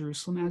dwell at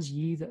Jerusalem, as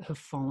ye that have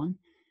fallen.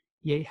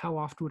 Yea, how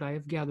oft would I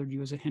have gathered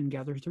you as a hen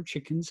gathereth her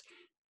chickens,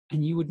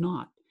 and ye would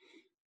not.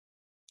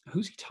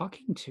 Who's he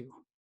talking to?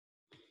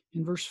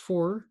 In verse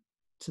 4,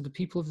 to the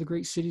people of the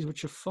great cities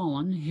which have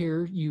fallen,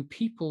 hear you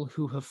people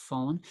who have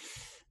fallen.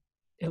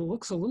 It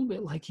looks a little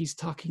bit like he's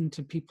talking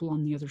to people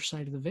on the other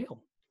side of the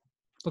veil.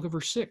 Look at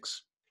verse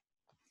 6.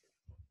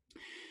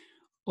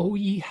 O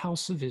ye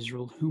house of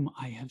Israel, whom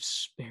I have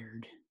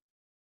spared.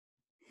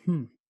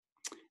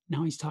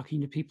 Now he's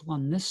talking to people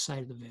on this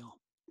side of the veil.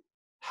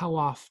 How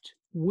oft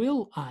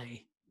will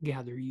I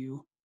gather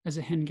you as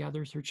a hen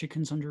gathereth her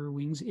chickens under her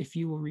wings, if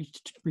you will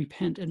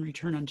repent and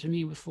return unto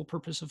me with full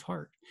purpose of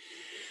heart?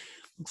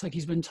 Looks like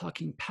he's been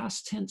talking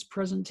past tense,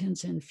 present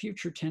tense, and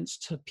future tense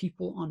to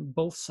people on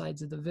both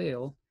sides of the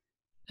veil,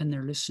 and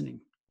they're listening.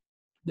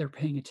 They're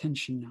paying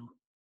attention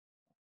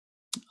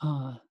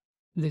now.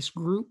 This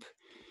group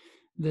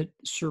that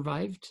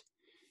survived,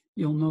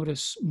 you'll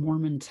notice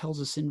Mormon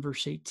tells us in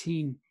verse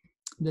 18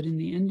 that in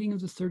the ending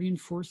of the 30 and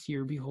 4th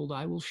year, behold,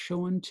 I will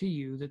show unto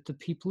you that the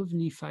people of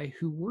Nephi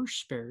who were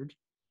spared,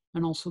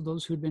 and also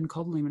those who had been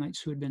called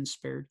Lamanites who had been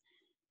spared,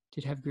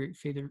 did have great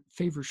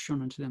favors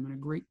shown unto them, and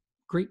a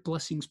great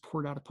blessings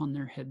poured out upon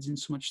their heads,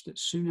 insomuch that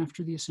soon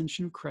after the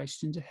ascension of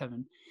Christ into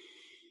heaven,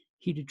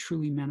 he did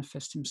truly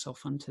manifest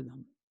himself unto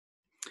them.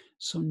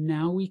 So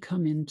now we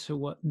come into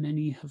what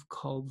many have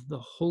called the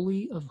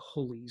Holy of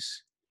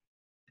Holies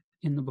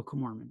in the Book of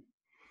Mormon.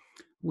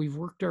 We've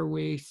worked our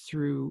way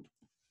through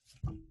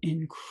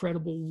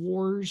incredible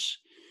wars,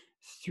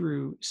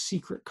 through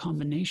secret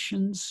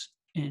combinations,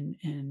 and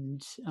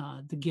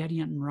the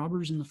Gadianton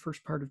robbers in the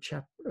first part of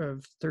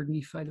 3rd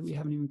Nephi that we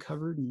haven't even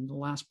covered, and the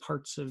last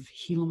parts of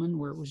Helaman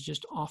where it was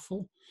just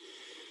awful.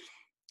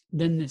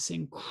 Then this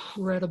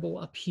incredible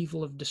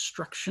upheaval of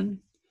destruction,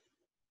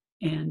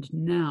 and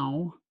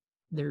now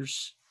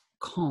there's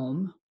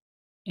calm,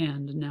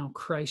 and now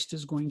Christ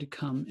is going to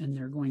come, and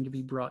they're going to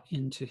be brought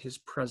into his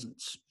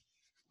presence.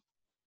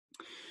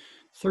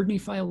 3rd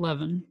Nephi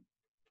 11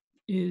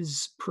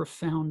 is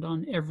profound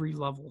on every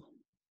level.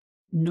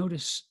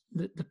 Notice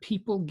that the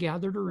people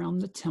gathered around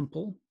the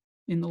temple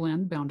in the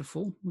land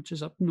bountiful, which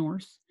is up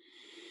north,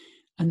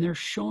 and they're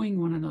showing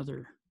one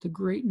another the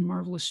great and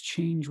marvelous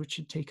change which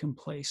had taken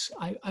place.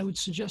 I would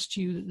suggest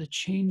to you that the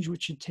change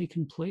which had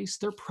taken place,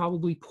 they're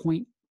probably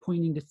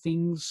pointing to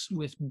things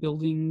with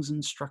buildings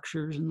and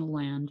structures in the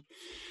land.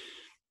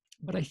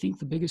 But I think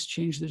the biggest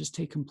change that has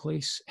taken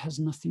place has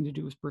nothing to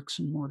do with bricks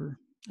and mortar.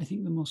 I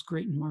think the most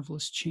great and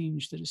marvelous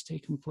change that has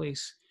taken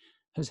place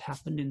has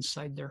happened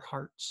inside their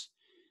hearts.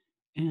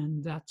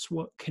 And that's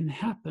what can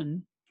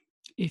happen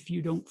if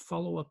you don't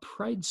follow a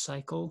pride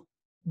cycle,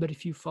 but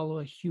if you follow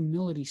a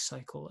humility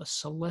cycle, a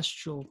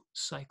celestial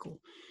cycle,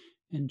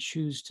 and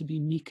choose to be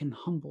meek and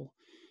humble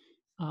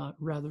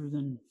rather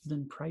than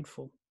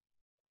prideful.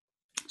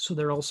 So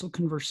they're also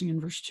conversing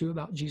in verse 2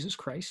 about Jesus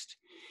Christ.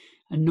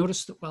 And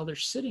notice that while they're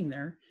sitting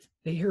there,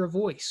 they hear a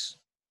voice,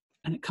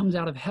 and it comes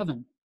out of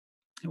heaven.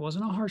 It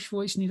wasn't a harsh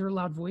voice, neither a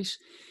loud voice.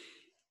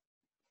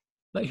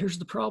 But here's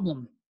the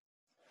problem.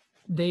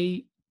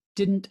 They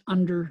didn't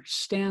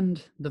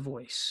understand the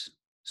voice.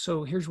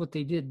 So here's what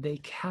they did. They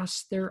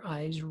cast their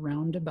eyes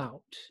round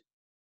about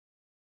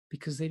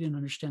because they didn't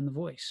understand the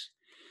voice.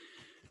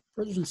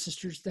 Brothers and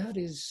sisters, that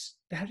is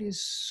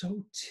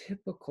so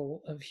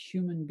typical of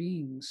human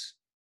beings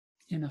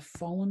in a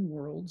fallen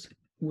world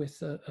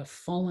with a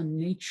fallen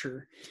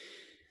nature,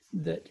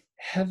 that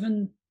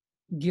heaven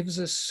gives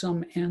us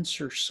some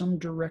answer, some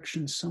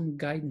direction, some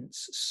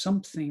guidance,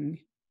 something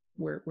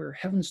where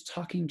heaven's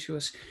talking to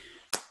us,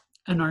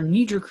 and our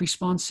knee-jerk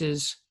response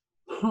is,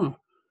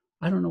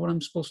 I don't know what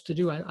I'm supposed to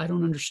do. I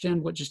don't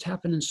understand what just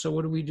happened. And so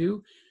what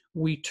do?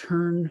 We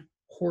turn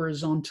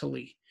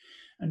horizontally,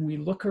 and we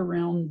look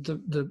around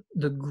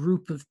the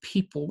group of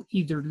people,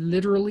 either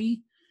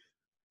literally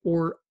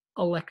or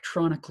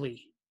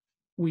electronically.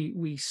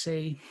 We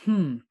say,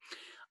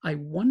 I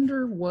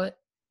wonder what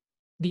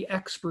the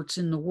experts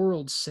in the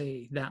world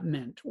say that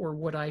meant, or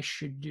what I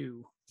should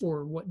do,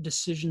 or what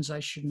decisions I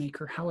should make,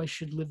 or how I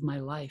should live my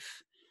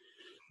life.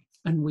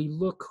 and we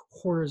look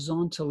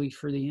horizontally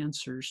for the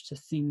answers to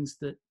things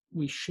that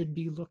we should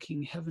be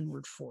looking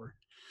heavenward for.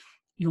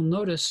 You'll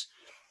notice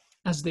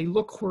as they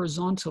look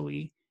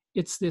horizontally,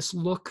 it's this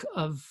look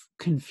of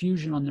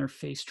confusion on their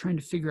face, trying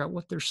to figure out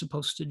what they're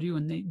supposed to do,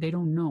 and they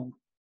don't know.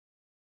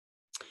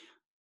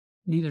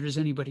 Neither does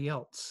anybody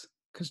else,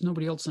 because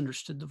nobody else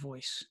understood the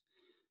voice.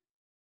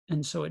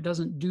 And so it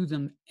doesn't do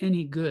them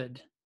any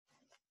good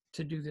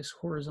to do this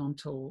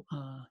horizontal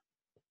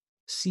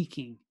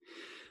seeking.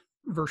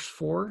 Verse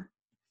 4,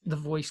 the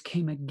voice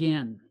came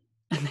again,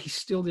 and they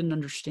still didn't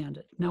understand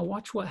it. Now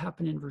watch what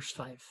happened in verse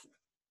 5.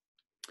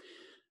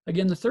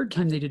 Again, the third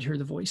time they did hear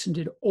the voice and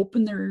did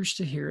open their ears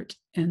to hear it,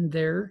 and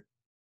their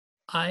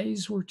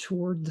eyes were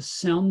toward the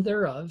sound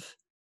thereof,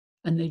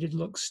 and they did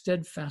look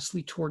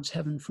steadfastly towards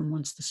heaven from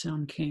whence the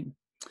sound came.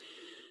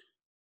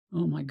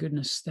 Oh my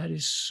goodness, that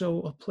is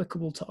so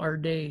applicable to our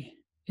day.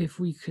 If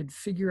we could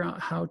figure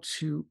out how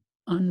to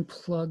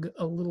unplug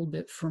a little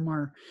bit from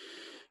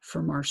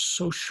our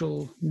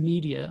social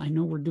media. I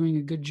know we're doing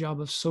a good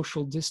job of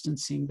social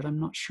distancing, but I'm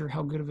not sure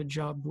how good of a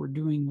job we're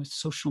doing with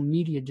social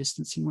media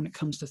distancing when it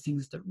comes to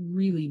things that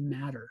really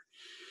matter.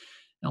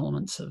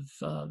 Elements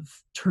of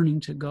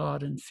turning to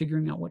God and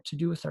figuring out what to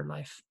do with our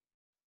life.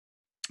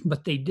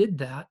 But they did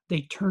that.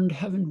 They turned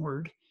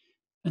heavenward,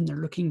 and they're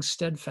looking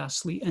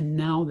steadfastly, and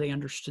now they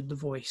understood the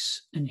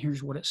voice. And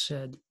here's what it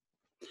said.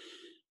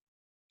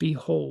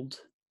 Behold,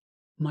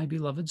 my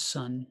beloved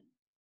Son,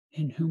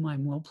 in whom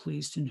I'm well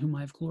pleased, in whom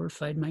I've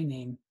glorified my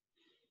name.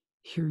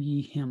 Hear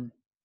ye him.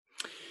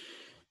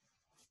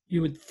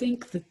 You would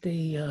think that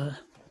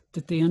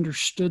they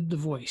understood the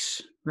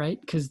voice, right?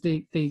 Because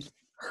they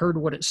heard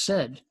what it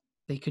said.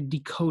 They could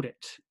decode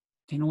it.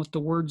 They know what the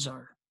words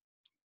are.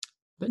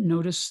 But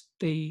notice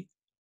they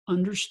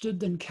understood,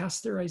 then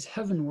cast their eyes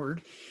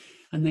heavenward,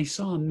 and they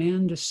saw a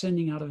man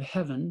descending out of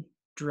heaven,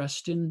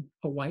 dressed in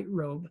a white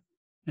robe.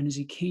 And as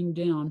he came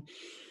down,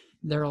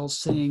 they're all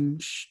saying,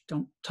 shh,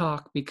 don't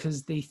talk,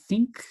 because they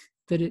think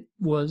that it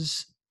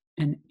was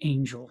an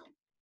angel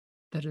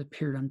that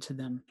appeared unto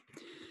them.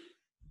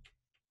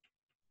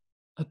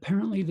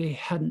 Apparently, they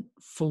hadn't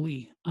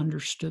fully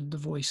understood the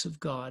voice of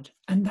God,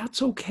 and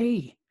that's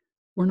okay.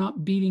 We're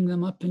not beating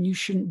them up, and you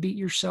shouldn't beat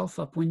yourself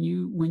up when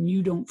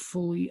you don't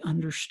fully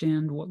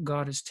understand what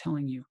God is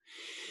telling you.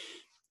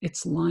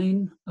 It's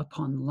line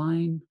upon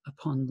line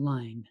upon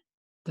line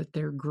that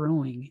they're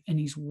growing, and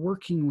he's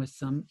working with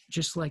them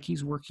just like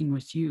he's working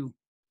with you.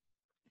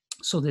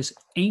 So this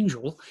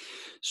angel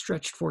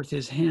stretched forth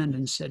his hand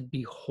and said,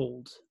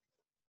 behold,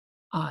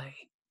 I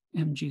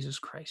am Jesus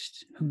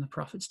Christ, whom the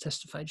prophets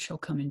testified shall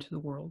come into the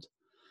world.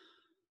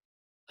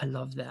 I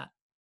love that.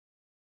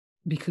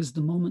 Because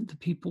the moment the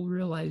people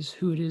realize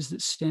who it is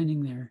that's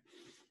standing there,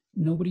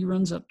 nobody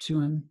runs up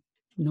to him.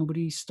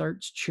 Nobody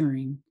starts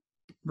cheering.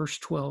 Verse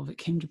 12, it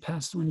came to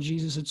pass that when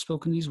Jesus had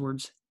spoken these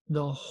words,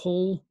 the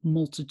whole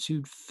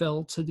multitude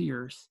fell to the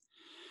earth,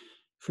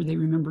 for they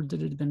remembered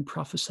that it had been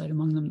prophesied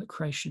among them that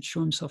Christ should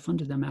show himself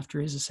unto them after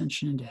his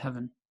ascension into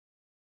heaven.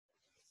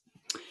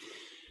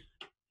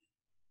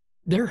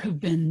 There have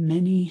been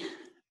many,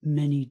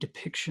 many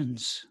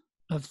depictions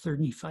of 3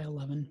 Nephi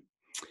 11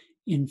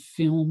 in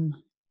film,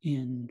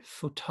 in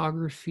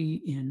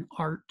photography, in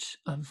art,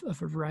 of a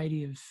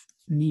variety of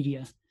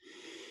media.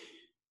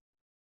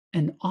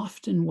 And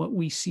often what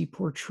we see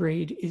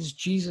portrayed is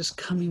Jesus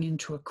coming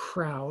into a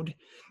crowd,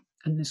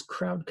 and this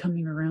crowd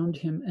coming around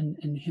him,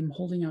 and him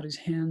holding out his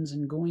hands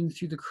and going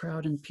through the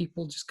crowd, and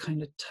people just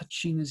kind of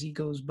touching as he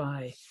goes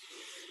by.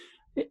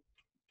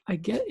 I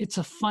get it's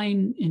a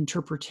fine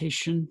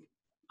interpretation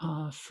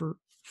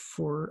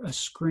for a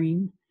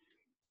screen,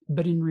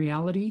 but in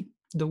reality,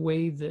 the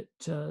way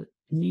that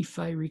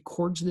Nephi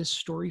records this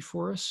story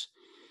for us,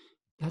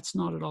 that's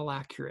not at all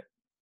accurate.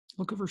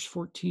 Look at verse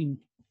 14.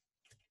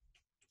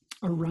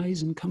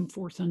 Arise and come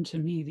forth unto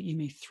me, that ye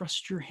may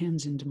thrust your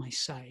hands into my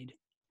side,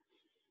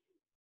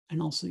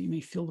 and also that you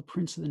may feel the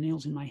prints of the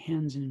nails in my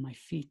hands and in my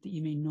feet, that ye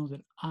may know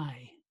that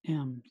I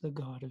am the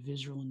God of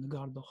Israel and the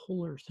God of the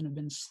whole earth, and have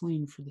been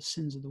slain for the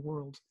sins of the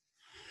world.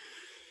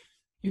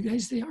 You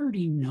guys, they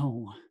already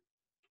know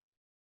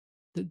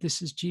that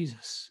this is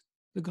Jesus,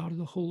 the God of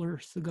the whole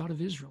earth, the God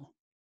of Israel.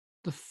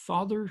 The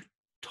Father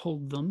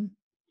told them.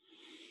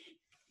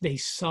 They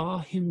saw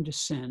him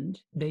descend.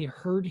 They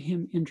heard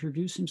him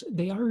introduce himself.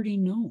 They already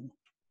know.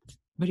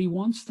 But he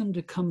wants them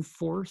to come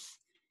forth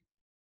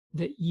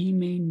that ye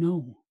may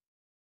know.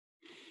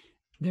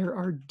 There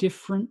are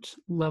different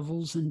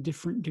levels and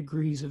different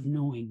degrees of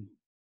knowing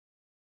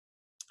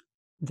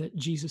that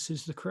Jesus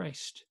is the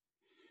Christ.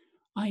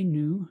 I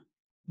knew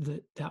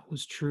that that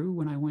was true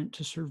when I went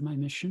to serve my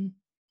mission.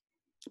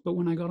 But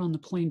when I got on the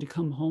plane to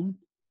come home,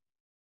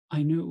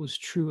 I knew it was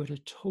true at a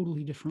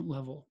totally different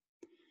level.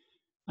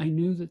 I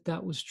knew that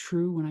that was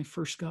true when I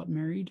first got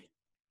married,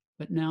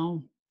 but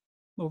now,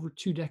 over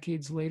 2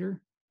 decades later,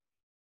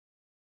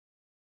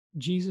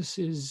 Jesus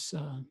is,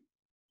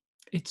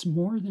 it's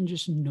more than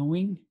just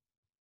knowing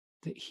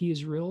that he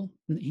is real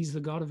and that he's the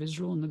God of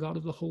Israel and the God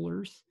of the whole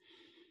earth.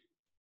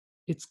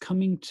 It's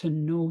coming to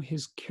know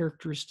his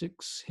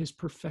characteristics, his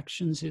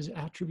perfections, his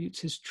attributes,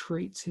 his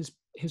traits,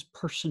 his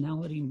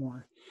personality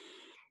more.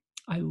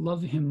 I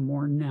love him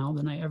more now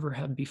than I ever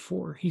have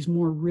before. He's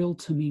more real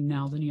to me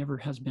now than he ever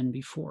has been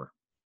before.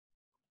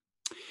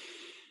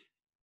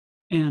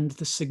 And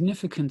the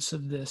significance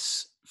of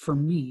this for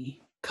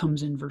me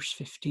comes in verse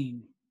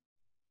 15.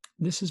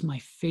 This is my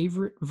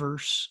favorite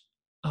verse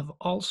of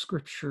all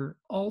scripture,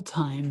 all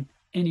time,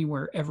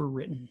 anywhere ever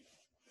written.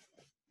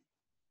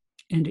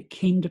 And it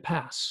came to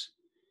pass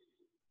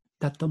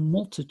that the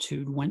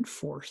multitude went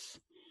forth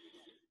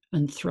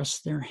and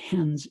thrust their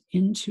hands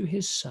into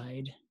his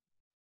side,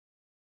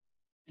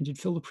 and did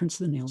feel the prints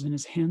of the nails in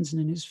his hands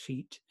and in his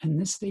feet. And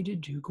this they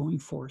did do, going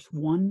forth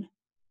one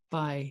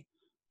by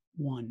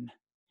one,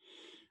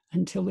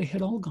 until they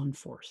had all gone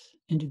forth,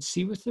 and did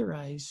see with their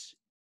eyes,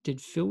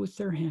 did feel with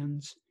their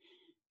hands,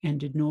 and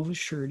did know of a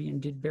surety,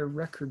 and did bear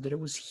record that it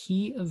was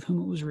he of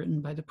whom it was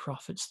written by the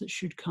prophets that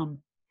should come.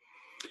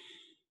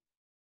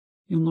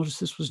 You'll notice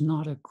this was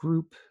not a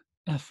group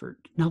effort.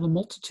 Now the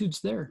multitude's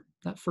there.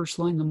 That first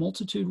line, the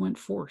multitude went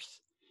forth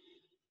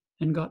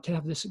and got to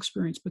have this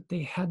experience, but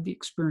they had the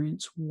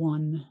experience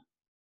one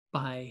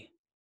by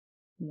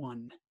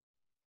one.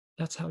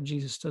 That's how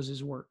Jesus does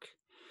his work.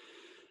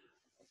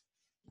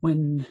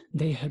 When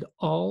they had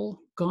all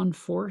gone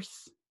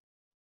forth,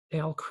 they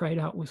all cried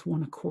out with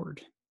one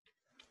accord,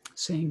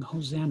 saying,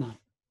 Hosanna.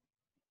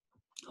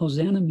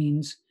 Hosanna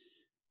means,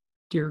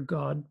 dear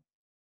God,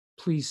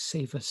 please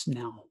save us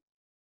now.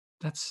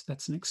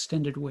 That's an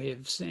extended way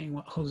of saying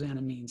what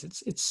Hosanna means.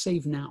 It's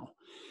save now.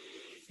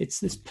 It's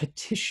this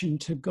petition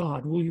to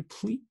God. Will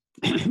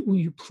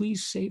you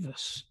please save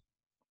us?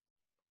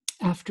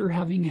 After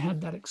having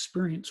had that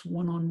experience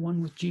one-on-one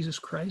with Jesus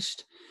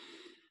Christ,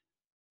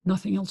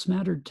 nothing else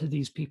mattered to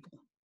these people.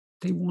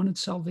 They wanted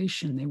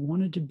salvation. They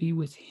wanted to be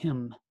with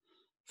him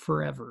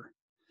forever.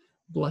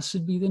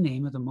 Blessed be the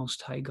name of the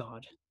Most High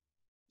God.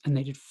 And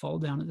they did fall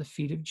down at the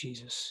feet of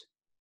Jesus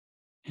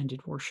and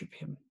did worship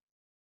him.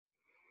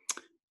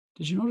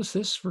 Did you notice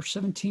this? Verse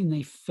 17,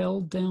 they fell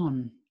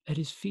down at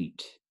his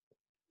feet.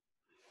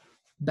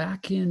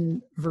 Back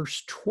in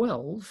verse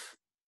 12,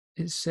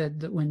 it said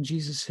that when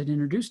Jesus had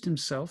introduced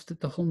himself, that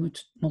the whole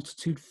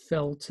multitude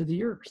fell to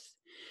the earth.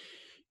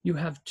 You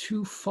have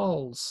two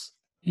falls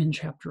in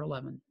chapter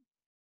 11.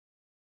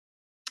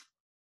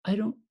 I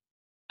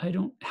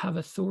don't have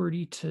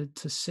authority to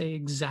say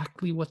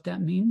exactly what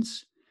that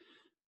means,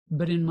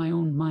 but in my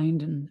own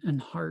mind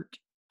and heart,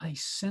 I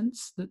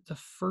sense that the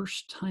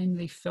first time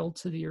they fell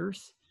to the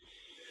earth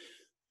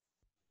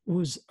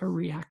was a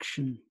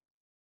reaction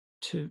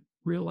to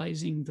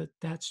realizing that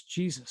that's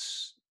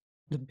Jesus,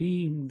 the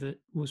being that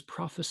was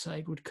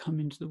prophesied would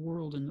come into the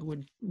world and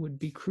that would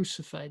be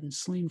crucified and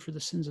slain for the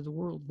sins of the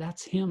world.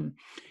 That's him.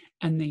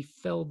 And they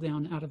fell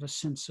down out of a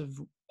sense of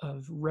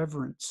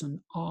reverence and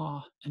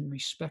awe and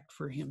respect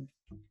for him.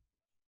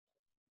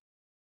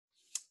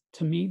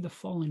 To me, the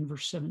fall in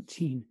verse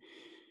 17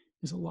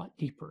 is a lot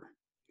deeper.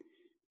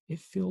 It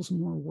feels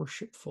more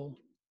worshipful.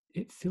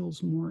 It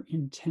feels more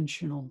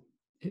intentional.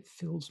 It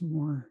feels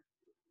more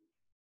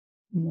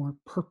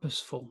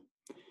purposeful.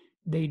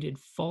 They did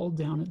fall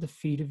down at the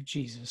feet of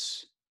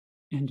Jesus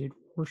and did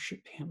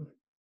worship him.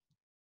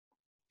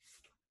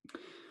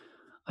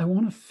 I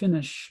want to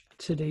finish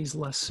today's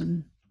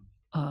lesson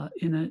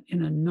in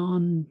a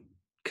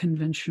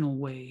non-conventional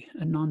way,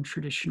 a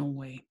non-traditional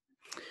way.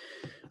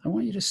 I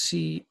want you to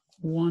see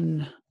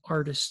one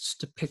artist's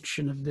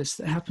depiction of this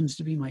that happens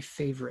to be my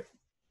favorite,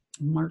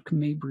 Mark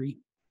Mabry.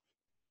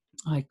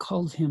 I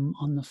called him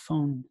on the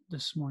phone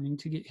this morning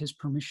to get his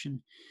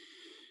permission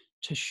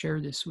to share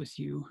this with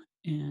you.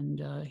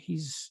 And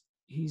he's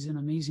an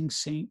amazing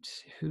saint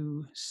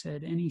who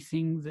said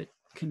anything that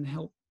can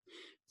help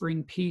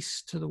bring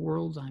peace to the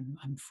world,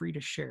 I'm free to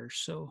share.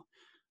 So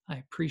I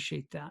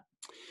appreciate that.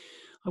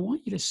 I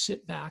want you to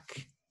sit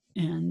back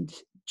and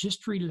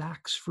just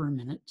relax for a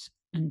minute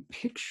and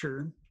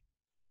picture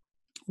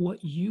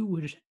what you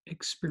would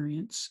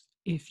experience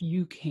if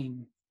you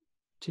came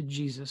to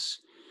Jesus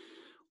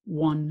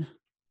one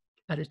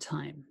at a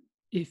time.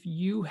 If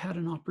you had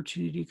an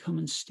opportunity to come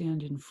and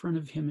stand in front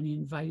of him and he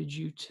invited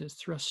you to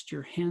thrust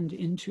your hand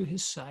into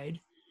his side,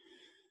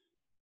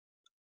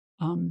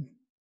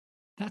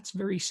 that's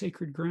very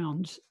sacred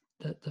ground,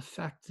 that the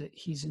fact that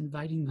he's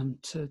inviting them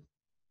to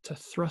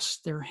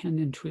thrust their hand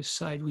into his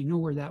side, we know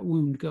where that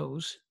wound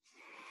goes,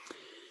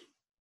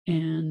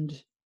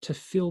 and to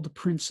feel the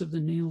prints of the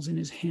nails in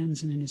his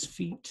hands and in his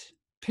feet.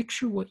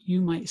 Picture what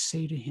you might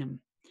say to him.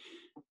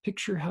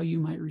 Picture how you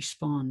might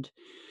respond.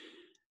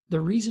 The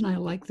reason I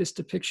like this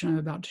depiction I'm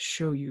about to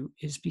show you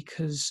is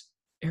because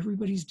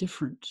everybody's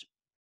different.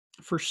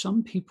 For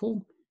some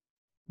people,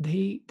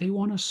 they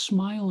want to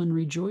smile and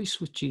rejoice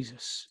with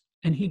Jesus,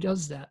 and he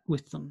does that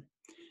with them.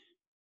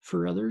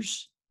 For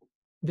others,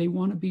 they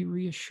want to be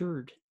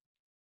reassured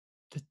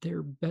that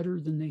they're better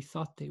than they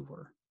thought they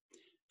were.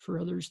 For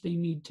others, they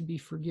need to be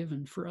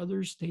forgiven. For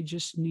others, they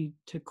just need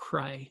to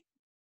cry,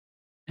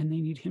 and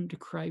they need him to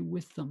cry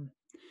with them.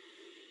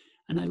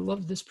 And I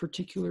love this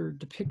particular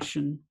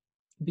depiction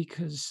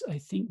because I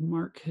think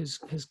Mark has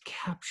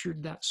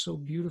captured that so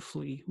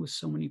beautifully with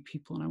so many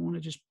people. And I want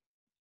to just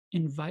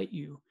invite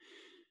you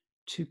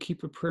to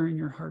keep a prayer in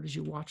your heart as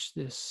you watch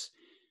this,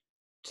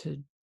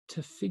 to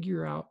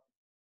figure out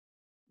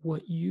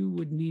what you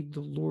would need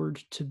the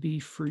Lord to be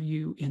for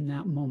you in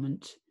that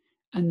moment.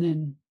 And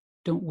then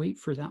don't wait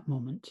for that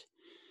moment.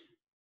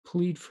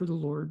 Plead for the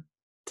Lord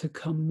to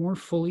come more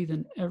fully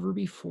than ever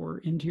before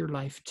into your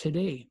life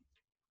today,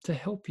 to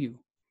help you,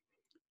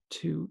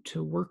 to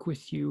work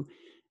with you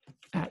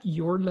at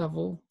your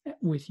level,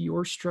 with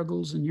your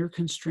struggles and your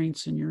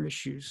constraints and your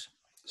issues.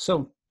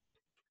 So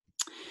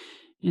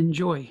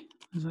enjoy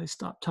as I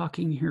stop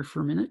talking here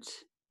for a minute,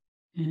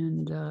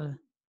 and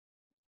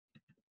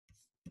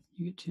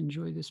you get to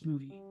enjoy this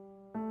movie.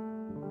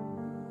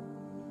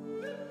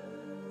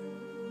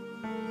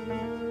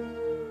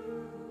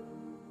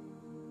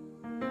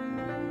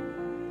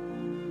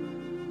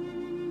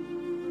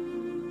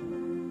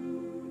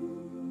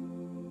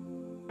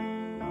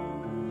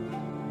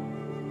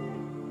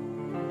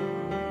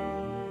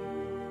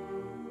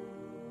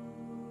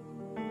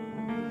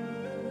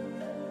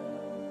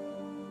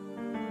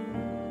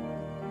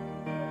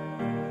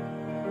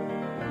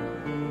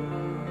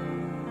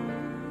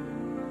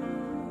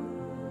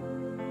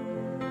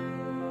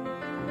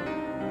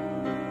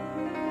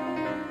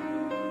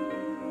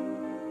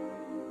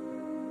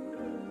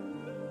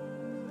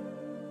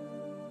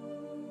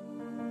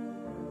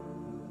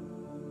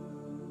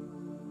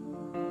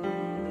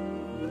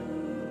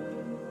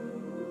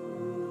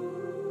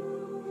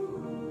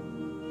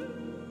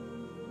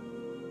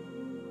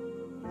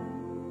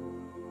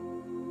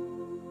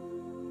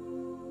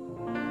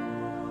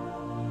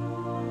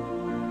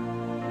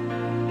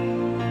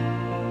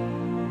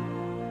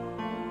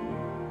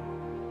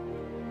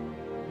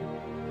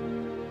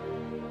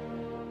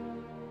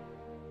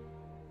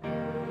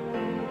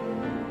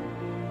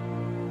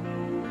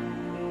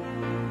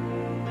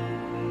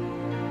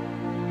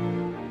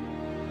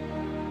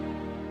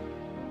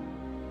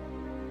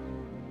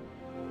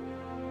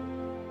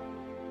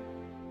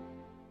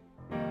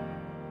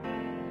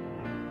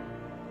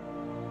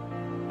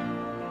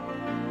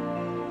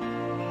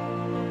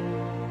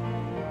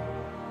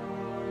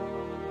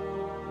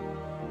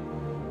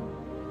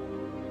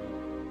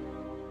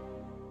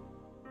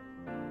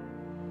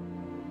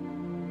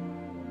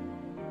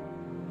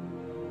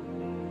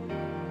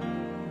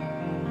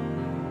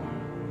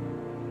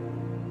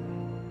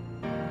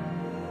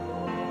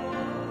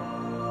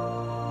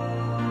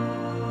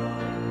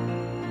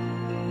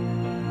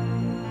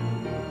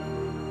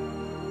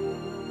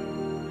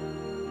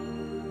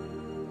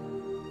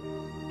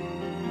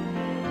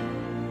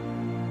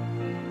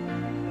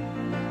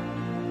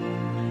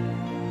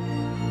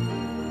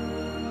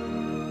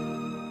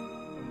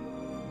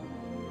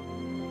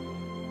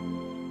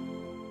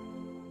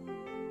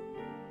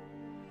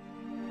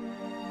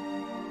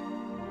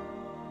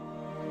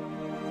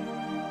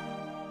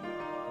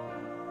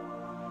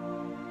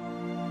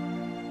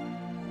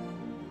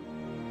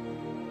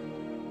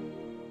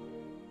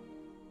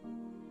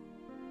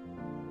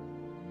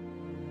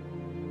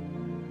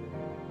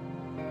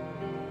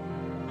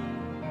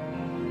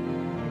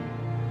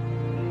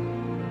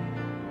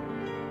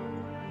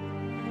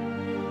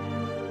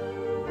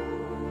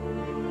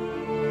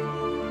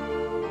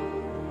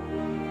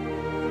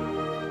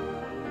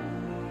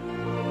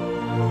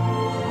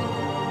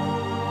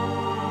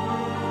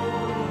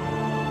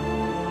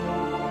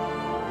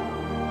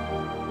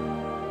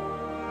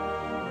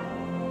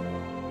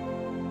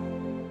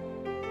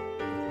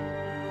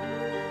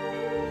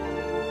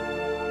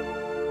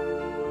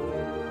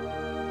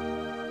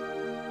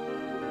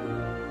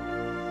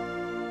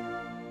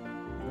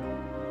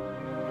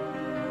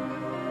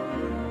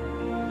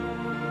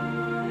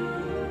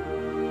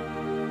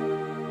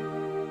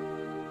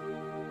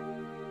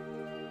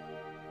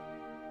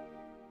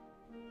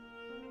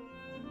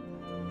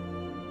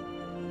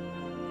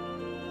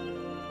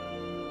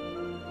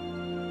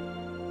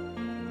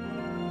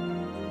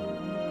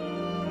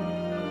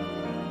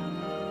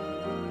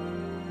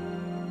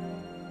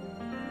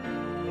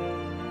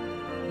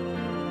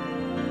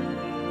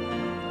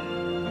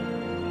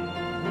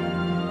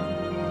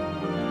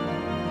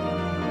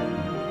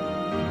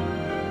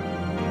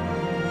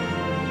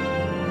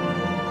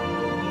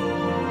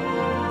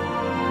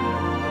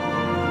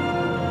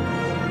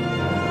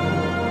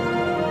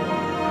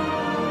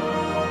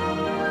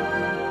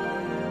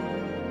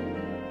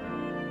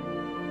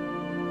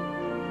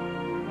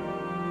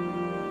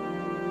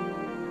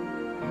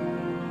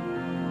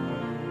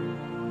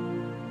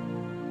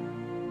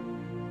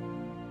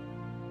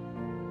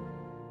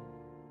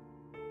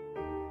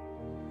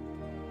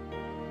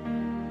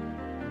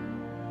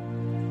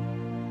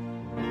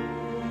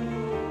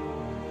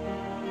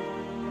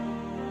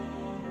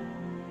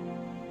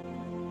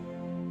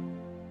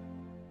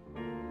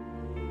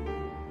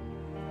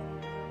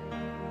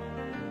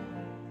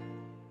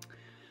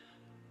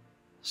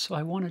 So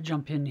I want to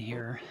jump in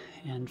here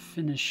and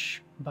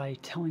finish by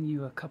telling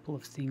you a couple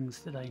of things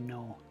that I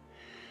know.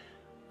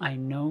 I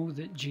know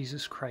that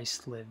Jesus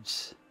Christ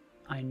lives.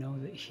 I know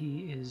that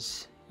He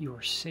is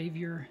your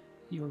Savior,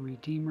 your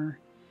Redeemer,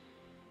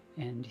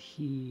 and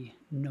He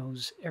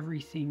knows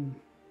everything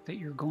that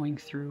you're going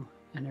through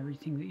and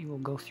everything that you will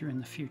go through in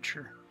the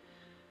future.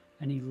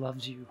 And He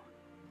loves you.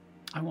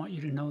 I want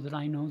you to know that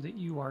I know that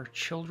you are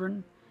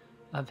children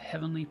of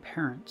heavenly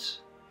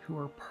parents who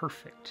are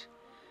perfect,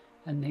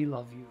 and they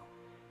love you,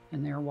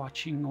 and they're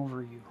watching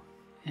over you,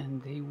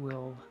 and they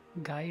will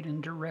guide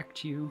and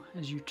direct you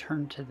as you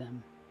turn to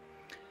them.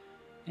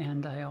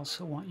 And I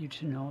also want you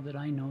to know that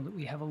I know that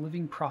we have a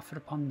living prophet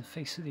upon the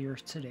face of the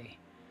earth today,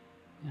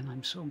 and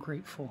I'm so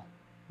grateful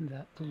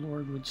that the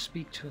Lord would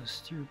speak to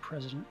us through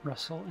President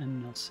Russell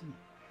M. Nelson.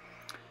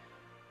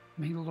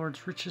 May the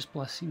Lord's richest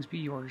blessings be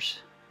yours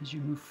as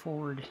you move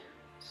forward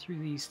through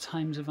these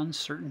times of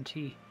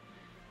uncertainty,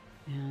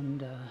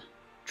 and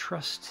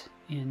trust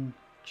in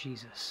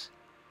Jesus.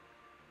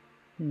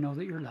 Know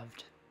that you're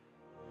loved.